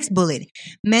 the next bullet: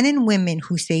 men and women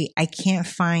who say, "I can't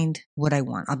find what I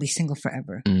want. I'll be single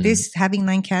forever." This having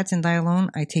 9 cats and die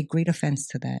alone, I take great offense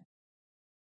to that.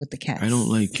 With the cats, I don't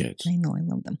like cats. I know, I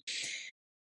love them.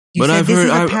 But I've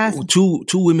heard two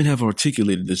women have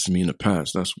articulated this to me in the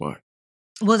past. That's why.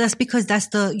 Well, that's because that's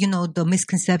the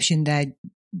misconception that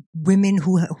women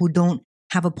who don't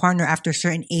have a partner after a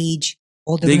certain age,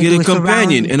 they get a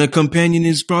companion, and a companion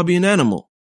is probably an animal,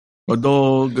 a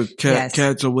dog, a cat,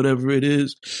 cats, or whatever it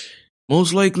is.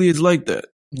 Most likely, it's like that.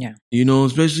 Yeah,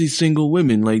 especially single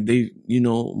women, like they,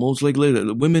 most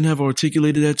likely women have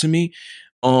articulated that to me.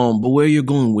 But where you're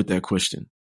going with that question?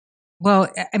 Well,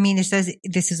 I mean, it says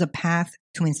this is a path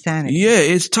to insanity. Yeah,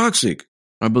 it's toxic,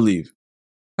 I believe.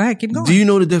 Go ahead, keep going. Do you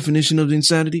know the definition of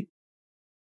insanity?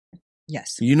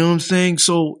 Yes. You know what I'm saying?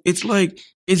 So it's like,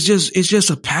 it's just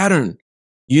a pattern,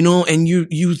 and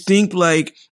you think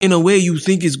like, in a way you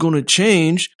think it's going to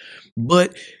change,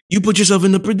 but you put yourself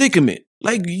in a predicament.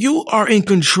 Like, you are in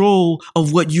control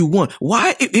of what you want.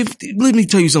 Why? Let me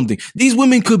tell you something. These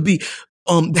women could be,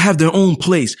 have their own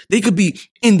place. They could be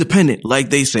independent, like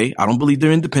they say. I don't believe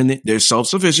they're independent. They're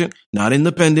self-sufficient, not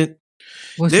independent.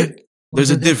 There's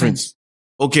a difference.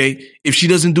 Okay, if she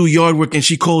doesn't do yard work and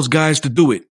she calls guys to do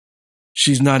it,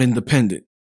 she's not independent.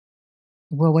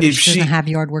 Well, what if she doesn't have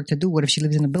yard work to do? What if she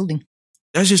lives in a building?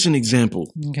 That's just an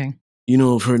example. Okay.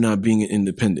 Of her not being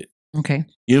independent. Okay.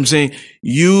 You know what I'm saying?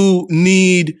 You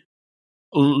need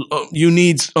a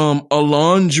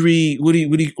laundry,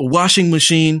 a washing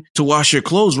machine to wash your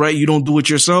clothes, right? You don't do it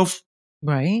yourself.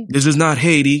 Right. This is not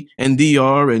Haiti and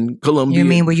DR and Colombia. You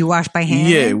mean where you wash by hand?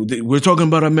 Yeah, we're talking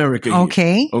about America.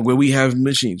 Okay. Or where we have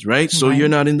machines, right? So you're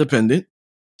not independent.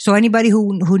 So anybody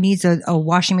who needs a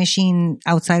washing machine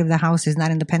outside of the house is not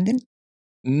independent?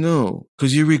 No,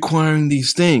 because you're requiring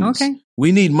these things. Okay.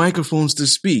 We need microphones to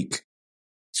speak.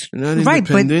 We're not right,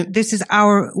 independent. but this is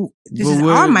our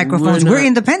microphones. We're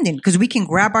independent because we can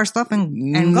grab our stuff and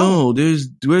go. No,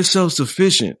 we're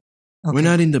self-sufficient. Okay. We're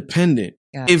not independent.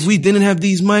 Gotcha. If we didn't have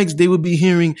these mics, they would be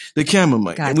hearing the camera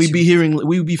mic, and we'd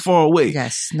be far away.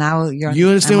 Yes, now you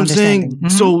understand what I'm saying? Mm-hmm.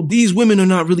 So these women are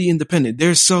not really independent.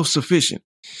 They're self-sufficient.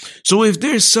 So if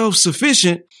they're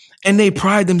self-sufficient and they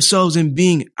pride themselves in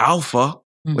being alpha,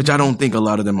 which I don't think a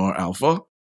lot of them are alpha.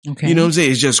 Okay. You know what I'm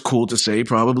saying? It's just cool to say,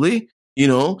 probably. You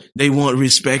know, they want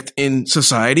respect in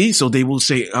society, so they will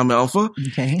say, I'm alpha.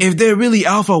 Okay. If they're really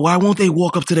alpha, why won't they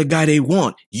walk up to the guy they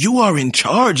want? You are in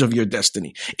charge of your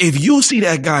destiny. If you see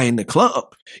that guy in the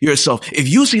club yourself, if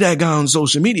you see that guy on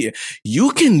social media,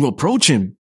 you can approach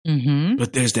him. Mm-hmm.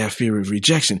 But there's that fear of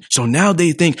rejection. So now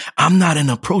they think, I'm not an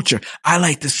approacher. I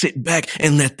like to sit back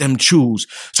and let them choose.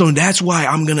 So that's why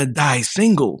I'm going to die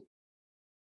single.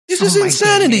 This is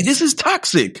insanity. Goodness. This is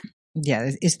toxic.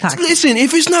 Yeah, it's toxic. Listen,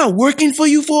 if it's not working for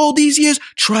you for all these years,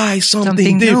 try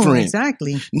something different. New,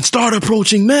 exactly. And start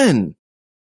approaching men.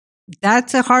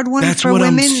 That's a hard one that's for what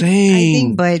women, I'm saying. I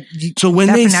think, but so when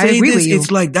they say this,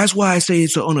 it's like, that's why I say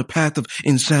it's on a path of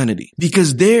insanity,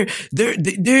 because they're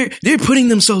putting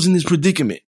themselves in this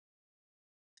predicament.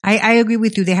 I agree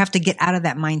with you. They have to get out of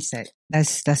that mindset.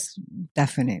 That's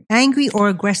definite. Angry or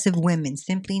aggressive women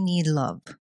simply need love.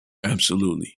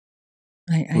 Absolutely.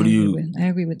 I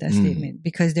agree with that statement,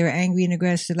 because they're angry and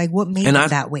aggressive. Like, what made them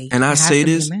that way? And I say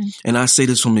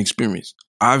this from experience.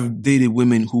 I've dated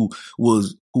women who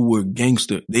were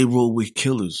gangster. They roll with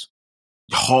killers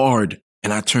hard,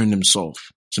 and I turned them soft,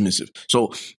 submissive.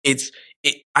 So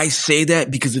I say that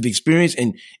because of experience,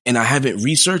 and I haven't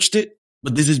researched it,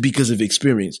 but this is because of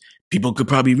experience. People could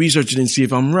probably research it and see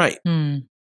if I'm right. You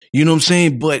know what I'm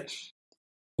saying? But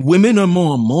women are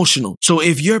more emotional. So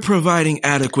if you're providing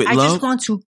adequate love. I just want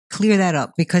to clear that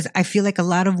up, because I feel like a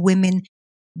lot of women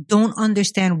don't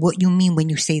understand what you mean when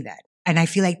you say that. And I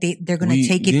feel like they're going to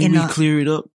take it in we clear it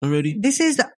up already? This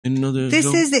is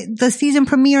the season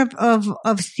premiere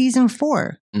of season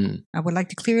 4. I would like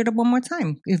to clear it up one more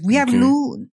time. If we have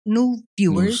new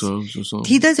viewers,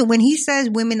 he does it when he says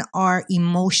women are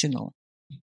emotional.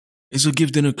 It's a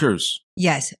gift and a curse.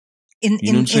 Yes. In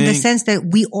the sense that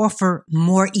we offer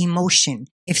more emotion.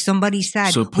 If somebody's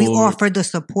sad, we offer the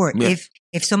support. Yeah.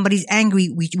 If somebody's angry,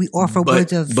 we offer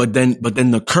words of. But then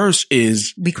the curse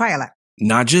is we cry a lot.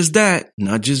 Not just that.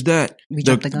 We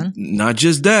jump the gun. Not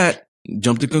just that.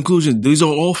 Jump to conclusion. These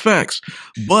are all facts.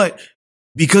 But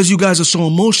because you guys are so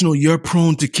emotional, you're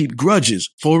prone to keep grudges.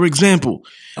 For example,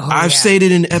 I've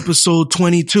stated in episode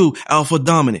 22, Alpha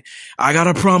Dominant, I got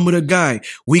a problem with a guy.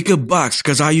 We could box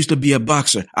because I used to be a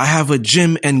boxer. I have a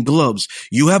gym and gloves.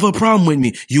 You have a problem with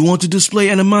me. You want to display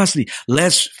animosity.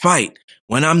 Let's fight.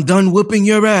 When I'm done whipping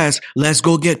your ass, let's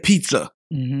go get pizza.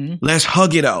 Mm-hmm. Let's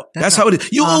hug it out. That's how it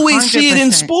is. You always 100%. See it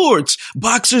in sports.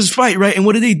 Boxers fight, right? And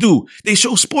what do? They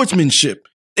show sportsmanship.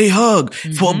 They hug.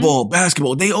 Football,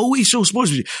 basketball. They always show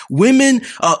sportsmanship. Women,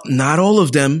 not all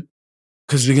of them,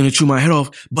 because they're going to chew my head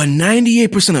off, but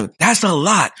 98% of them, that's a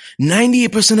lot.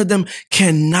 98% of them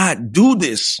cannot do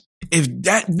this. If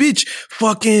that bitch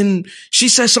she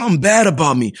says something bad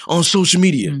about me on social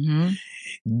media,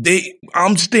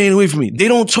 I'm staying away from me. They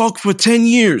don't talk for 10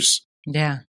 years.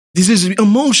 Yeah. This is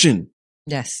emotion.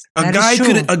 Yes. A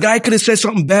guy could have said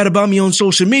something bad about me on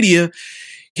social media.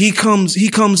 He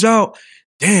comes out.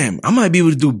 Damn, I might be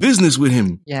able to do business with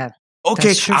him. Yeah.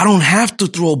 Okay, I don't have to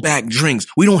throw back drinks.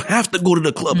 We don't have to go to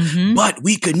the club, but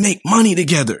we could make money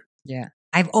together. Yeah.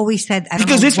 I've always said,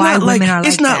 it's not like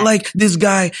this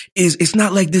guy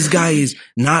is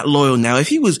not loyal. Now, if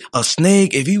he was a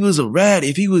snake, if he was a rat,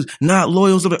 if he was not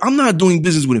loyal, I'm not doing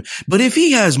business with him. But if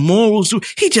he has morals too,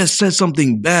 he just said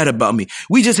something bad about me.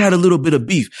 We just had a little bit of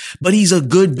beef, but he's a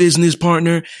good business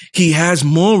partner. He has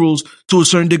morals to a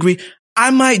certain degree. I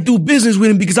might do business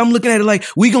with him because I'm looking at it like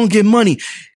we gonna get money.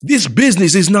 This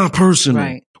business is not personal.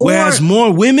 Right. Whereas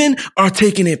more women are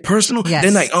taking it personal. Yes.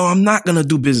 They're like, oh, I'm not going to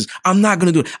do business. I'm not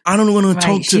going to do it. I don't want to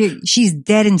talk to. She's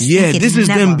dead and stinking. Yeah, this is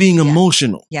them being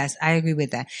emotional. Yes, I agree with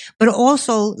that. But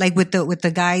also, like with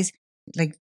the guys,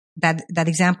 like that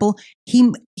example,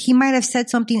 he might have said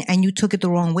something and you took it the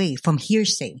wrong way from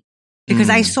hearsay.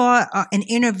 Because I saw an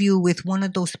interview with one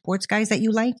of those sports guys that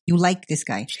you like. You like this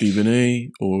guy. Stephen A.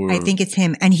 or. I think it's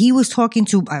him. And he was talking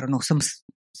to, I don't know, some,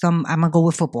 I'm going to go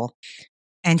with football.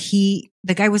 And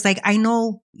the guy was like, I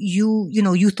know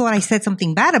you thought I said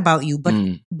something bad about you,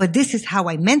 but this is how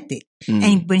I meant it.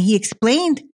 And when he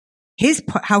explained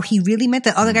how he really meant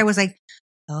it, the other guy was like,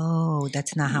 Oh,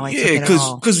 that's not how I took it at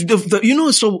all. Because you know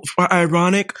what's so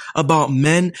ironic about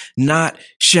men not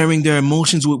sharing their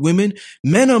emotions with women?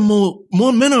 Men are more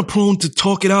men are prone to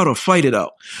talk it out or fight it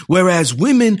out, whereas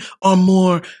women are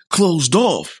more closed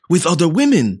off with other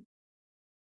women.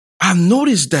 I've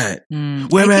noticed that.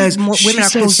 Whereas women are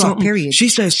closed off, period. She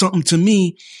said something to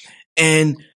me,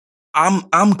 and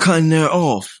I'm cutting her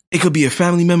off. It could be a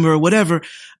family member or whatever.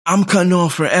 I'm cutting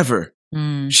off forever.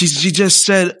 She just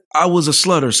said I was a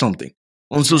slut or something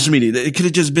on social media. It could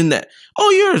have just been that. Oh,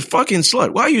 you're a fucking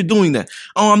slut. Why are you doing that?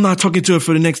 Oh, I'm not talking to her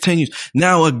for the next 10 years.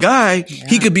 Now a guy,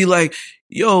 he could be like,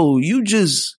 yo, you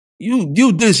this,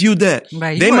 you that.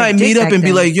 Right, they might meet up and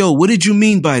be like, yo, what did you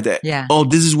mean by that? Yeah. Oh,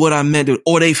 this is what I meant.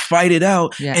 Or they fight it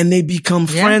out and they become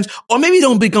friends. Or maybe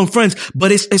don't become friends,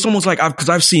 but it's almost like, cause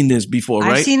I've seen this before,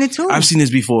 right? I've seen it too. I've seen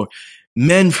this before.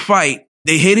 Men fight.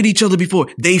 They hated each other before.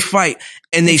 They fight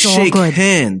and they shake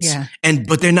hands. Yeah.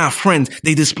 But they're not friends.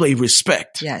 They display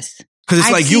respect. Yes. Cause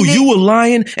it's like you a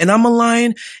lion and I'm a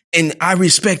lion and I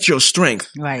respect your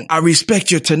strength. Right. I respect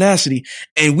your tenacity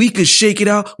and we could shake it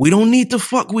out. We don't need to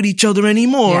fuck with each other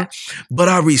anymore, but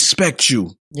I respect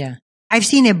you. Yeah. I've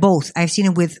seen it both. I've seen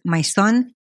it with my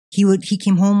son. He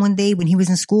came home one day when he was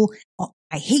in school. Oh,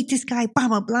 I hate this guy, blah,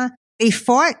 blah, blah. They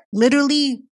fought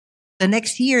literally the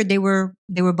next year. They were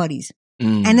buddies.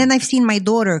 And then I've seen my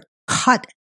daughter cut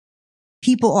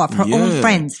people off, her own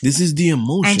friends. This is the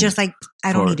emotion. And just like,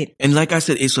 I don't need it. And like I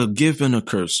said, it's a gift and a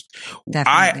curse.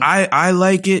 Definitely. I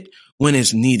like it when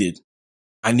it's needed.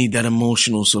 I need that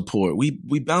emotional support. We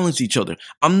balance each other.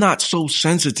 I'm not so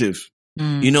sensitive.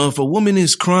 You know, if a woman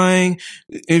is crying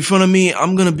in front of me,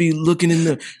 I'm going to be looking in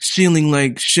the ceiling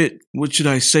like, shit, what should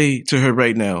I say to her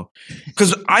right now?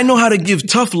 Cause I know how to give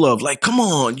tough love. Like, come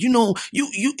on, you know,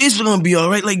 it's going to be all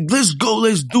right. Like, let's go.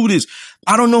 Let's do this.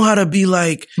 I don't know how to be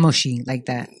like mushy like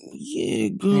that. Yeah,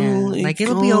 girl. Yeah, like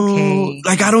it'll be okay.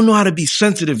 Like, I don't know how to be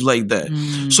sensitive like that.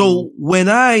 So when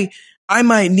I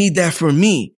might need that for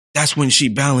me, that's when she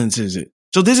balances it.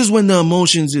 So this is when the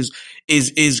emotions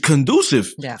is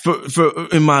conducive for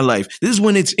in my life. This is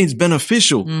when it's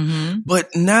beneficial.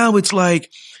 But now it's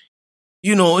like,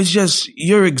 you know, it's just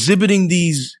you're exhibiting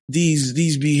these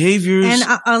behaviors.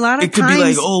 And a lot of it could be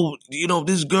like, oh, you know,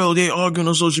 this girl, they're arguing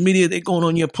on social media, they're going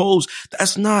on your post.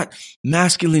 That's not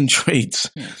masculine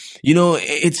traits. Yeah. You know,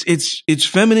 it's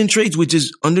feminine traits, which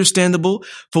is understandable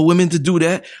for women to do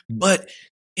that, but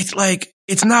it's like,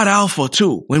 it's not alpha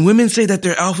too. When women say that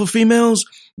they're alpha females,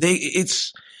 it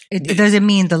doesn't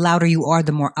mean the louder you are,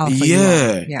 the more alpha you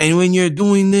are. Yeah. And when you're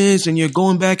doing this and you're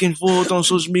going back and forth on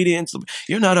social media and stuff,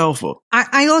 you're not alpha.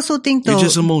 I also think though, you're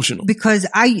just emotional. Because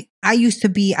I used to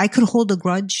be, I could hold a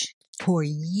grudge for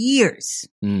years.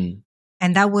 And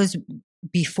that was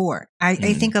before. I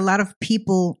think a lot of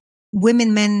people,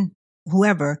 women, men,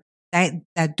 whoever,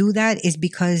 that do that is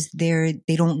because they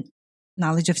don't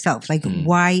knowledge of self. Like,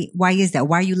 why is that?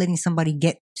 Why are you letting somebody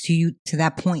get to you to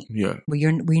that point? Yeah. Where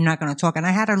you're not going to talk. And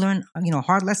I had to learn,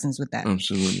 hard lessons with that.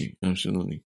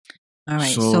 Absolutely. All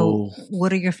right. So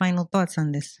what are your final thoughts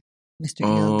on this,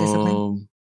 Mr. Discipline?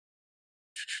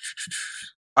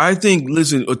 I think,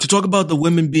 listen, to talk about the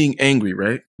women being angry,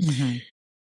 right?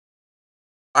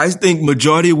 I think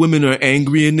majority of women are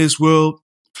angry in this world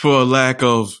for a lack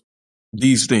of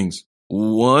these things.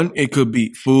 One, it could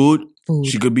be food.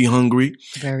 She could be hungry.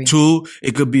 Very. Two,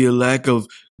 it could be a lack of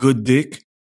good dick.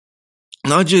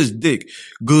 Not just dick,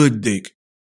 good dick.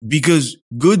 Because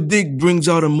good dick brings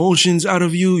out emotions out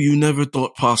of you never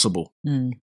thought possible.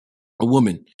 A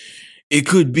woman. It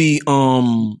could be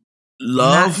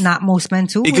love. Not most men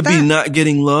too. It could be not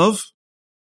getting love.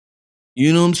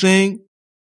 You know what I'm saying?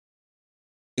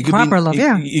 It could proper love,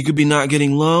 yeah. It could be not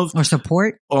getting love. Or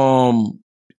support.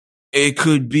 It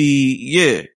could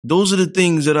be, those are the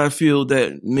things that I feel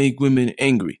that make women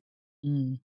angry.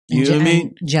 You know what I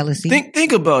mean? Jealousy.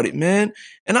 Think about it, man.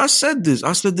 And I said this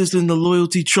in the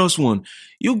loyalty trust one.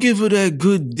 You give her that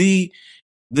good D,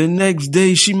 the next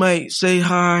day she might say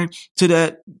hi to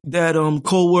that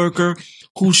coworker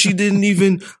who she didn't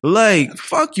even like.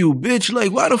 Fuck you, bitch.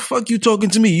 Like, why the fuck you talking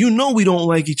to me? You know we don't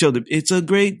like each other. It's a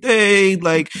great day.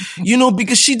 Like,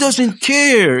 because she doesn't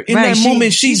care. In that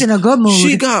moment, she's in a good mood.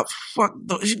 She got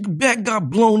fucked up. Back got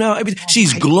blown out. Everything.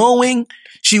 She's glowing.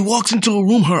 She walks into a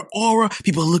room, her aura,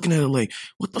 people are looking at her like,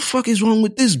 what the fuck is wrong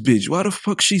with this bitch? Why the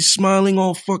fuck she's smiling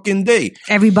all fucking day?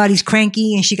 Everybody's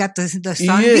cranky and she got the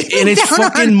sun. Yeah, and it's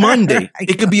fucking Monday.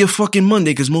 It could be a fucking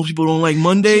Monday because most people don't like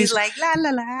Mondays. She's like, la,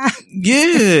 la, la.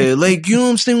 Yeah, like, you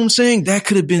know what I'm saying? That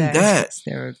could have been that.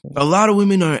 Hysterical. A lot of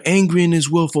women are angry in this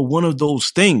world for one of those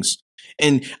things.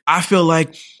 And I feel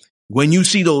like when you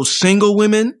see those single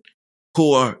women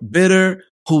who are bitter,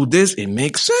 who this, it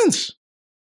makes sense.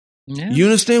 Yeah. You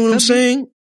understand what I'm saying?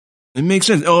 It makes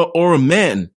sense. Or a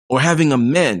man, or having a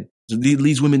man. So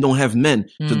these women don't have men.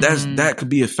 So that could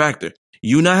be a factor.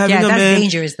 You not having a man. Yeah, that's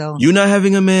dangerous though. You're not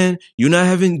having a man. You're not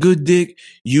having good dick.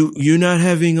 You're not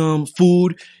having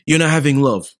food. You're not having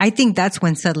love. I think that's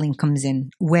when settling comes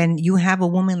in. When you have a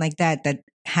woman like that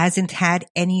hasn't had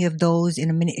any of those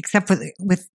in a minute, except for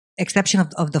with exception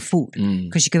of the food,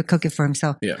 because she could cook it for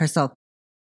herself.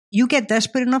 You get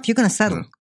desperate enough, you're gonna settle.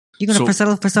 You're gonna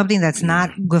settle for something that's not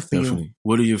good for you.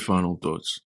 What are your final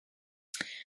thoughts?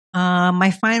 My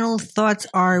final thoughts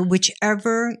are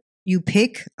whichever you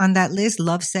pick on that list: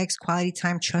 love, sex, quality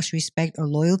time, trust, respect, or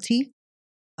loyalty.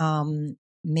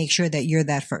 Make sure that you're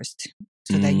that first,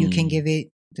 so that you can give it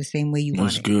the same way you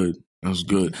want it. That's good. That's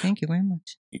good. Thank you very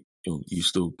much. You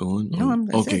still going? No,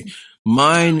 I'm okay.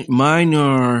 Mine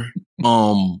are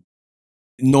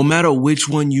no matter which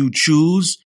one you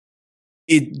choose,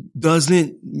 it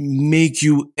doesn't make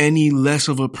you any less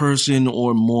of a person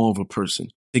or more of a person.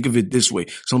 Think of it this way.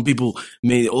 Some people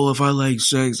may, if I like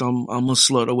sex, I'm a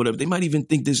slut or whatever. They might even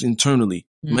think this internally.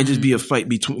 It might just be a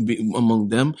fight among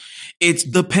them.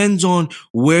 It depends on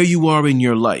where you are in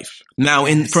your life. Now,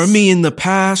 for me in the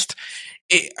past,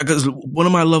 because one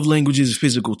of my love languages is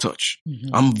physical touch.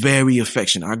 I'm very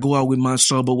affectionate. I go out with my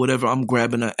sub or whatever. I'm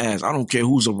grabbing her ass. I don't care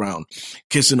who's around,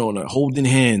 kissing on her, holding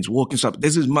hands, walking side.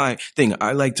 This is my thing.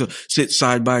 I like to sit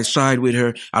side by side with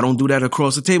her. I don't do that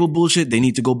across the table bullshit. They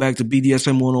need to go back to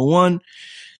BDSM 101,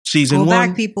 season 1. Go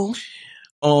back, people.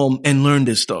 And learn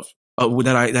this stuff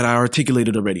that I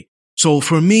articulated already. So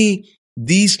for me,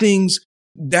 these things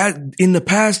that in the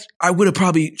past, I would have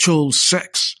probably chose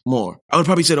sex more. I would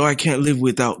probably said, I can't live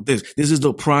without this. This is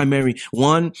the primary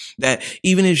one that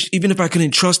even if I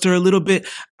couldn't trust her a little bit,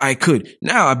 I could.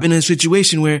 Now I've been in a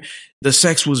situation where the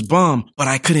sex was bomb, but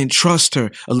I couldn't trust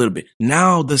her a little bit.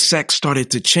 Now the sex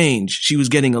started to change. She was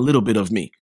getting a little bit of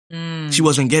me. She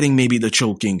wasn't getting maybe the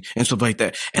choking and stuff like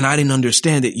that. And I didn't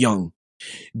understand it young.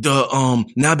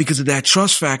 Now because of that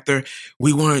trust factor,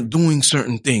 we weren't doing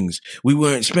certain things. We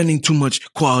weren't spending too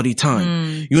much quality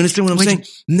time. You understand what I'm saying?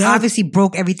 Now, obviously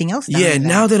broke everything else down. Yeah,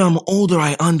 now that I'm older,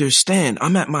 I understand.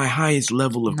 I'm at my highest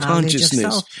level of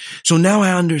consciousness. So now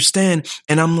I understand,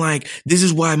 and I'm like, this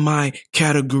is why my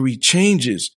category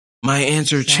changes. My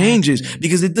answer changes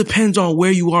because it depends on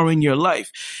where you are in your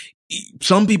life.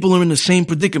 Some people are in the same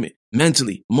predicament,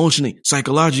 mentally, emotionally,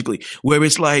 psychologically, where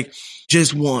it's like,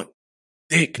 just want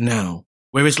dick now,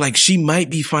 where it's like she might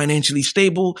be financially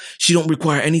stable. She don't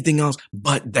require anything else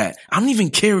but that. I don't even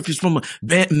care if it's from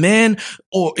a man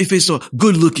or if it's a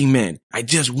good looking man. I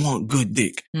just want good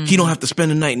dick. He don't have to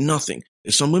spend the night, nothing.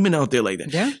 There's some women out there like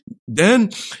that. Yeah.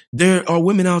 Then there are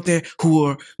women out there who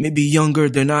are maybe younger.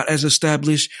 They're not as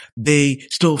established. They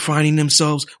still finding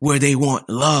themselves where they want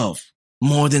love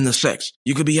more than the sex.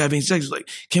 You could be having sex like,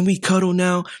 can we cuddle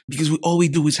now? Because all we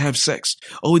do is have sex.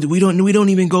 We don't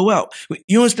even go out.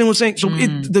 You understand what I'm saying? So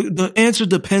the answer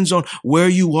depends on where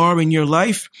you are in your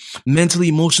life, mentally,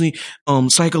 emotionally,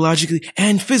 psychologically,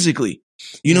 and physically.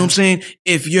 You know what I'm saying?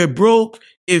 If you're broke,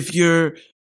 if you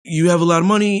have a lot of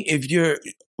money, if you're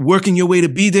working your way to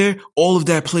be there, all of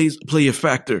that play a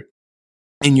factor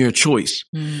in your choice.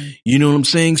 You know what I'm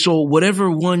saying? So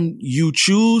whatever one you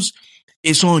choose,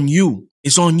 it's on you.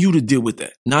 It's on you to deal with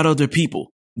that, not other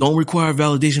people. Don't require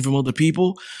validation from other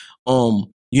people. You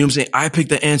know what I'm saying? I pick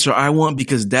the answer I want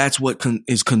because that's what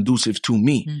is conducive to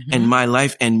me and my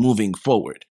life and moving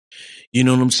forward. You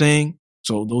know what I'm saying?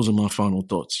 So those are my final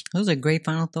thoughts. Those are great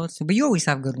final thoughts, but you always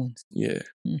have good ones. Yeah.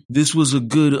 This was a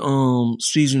good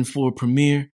season 4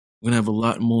 premiere. We're going to have a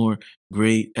lot more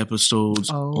great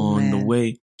episodes on the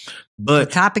way. But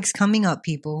the topics coming up,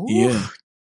 people. Ooh. Yeah.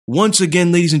 Once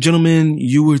again, ladies and gentlemen,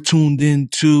 you were tuned in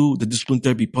to the Discipline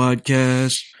Therapy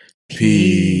Podcast.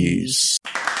 Peace.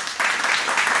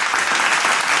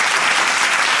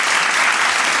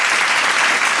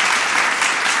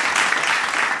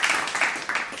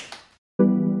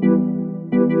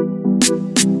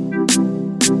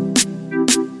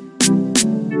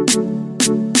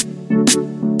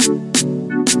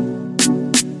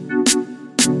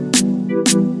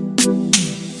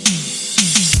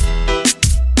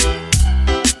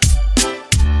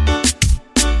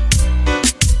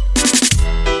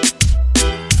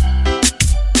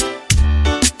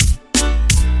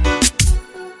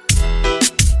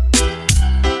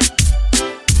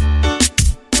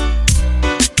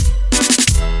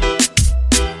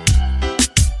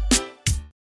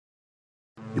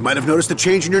 Might have noticed a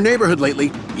change in your neighborhood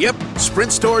lately. Yep,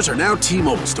 Sprint stores are now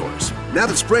T-Mobile stores. Now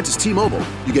that Sprint is T-Mobile,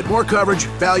 you get more coverage,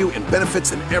 value, and benefits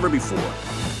than ever before.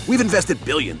 We've invested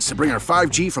billions to bring our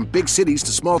 5G from big cities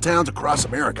to small towns across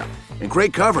America. And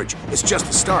great coverage is just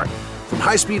the start. From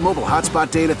high-speed mobile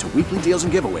hotspot data to weekly deals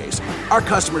and giveaways, our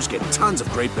customers get tons of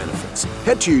great benefits.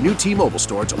 Head to your new T-Mobile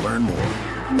store to learn more.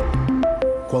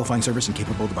 Qualifying service and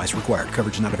capable device required.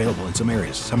 Coverage not available in some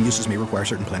areas. Some uses may require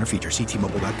certain plan or features. See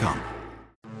T-Mobile.com.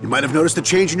 You might have noticed a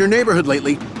change in your neighborhood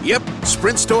lately. Yep,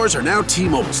 Sprint stores are now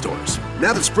T-Mobile stores.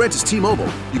 Now that Sprint is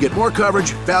T-Mobile, you get more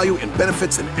coverage, value, and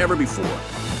benefits than ever before.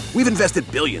 We've invested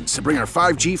billions to bring our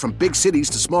 5G from big cities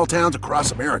to small towns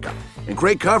across America. And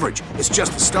great coverage is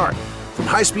just the start. From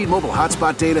high-speed mobile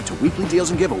hotspot data to weekly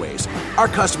deals and giveaways, our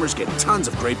customers get tons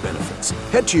of great benefits.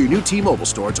 Head to your new T-Mobile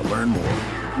store to learn more.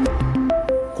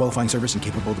 Qualifying service and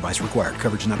capable device required.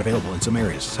 Coverage not available in some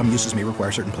areas. Some uses may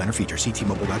require certain plan or features. See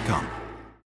T-Mobile.com.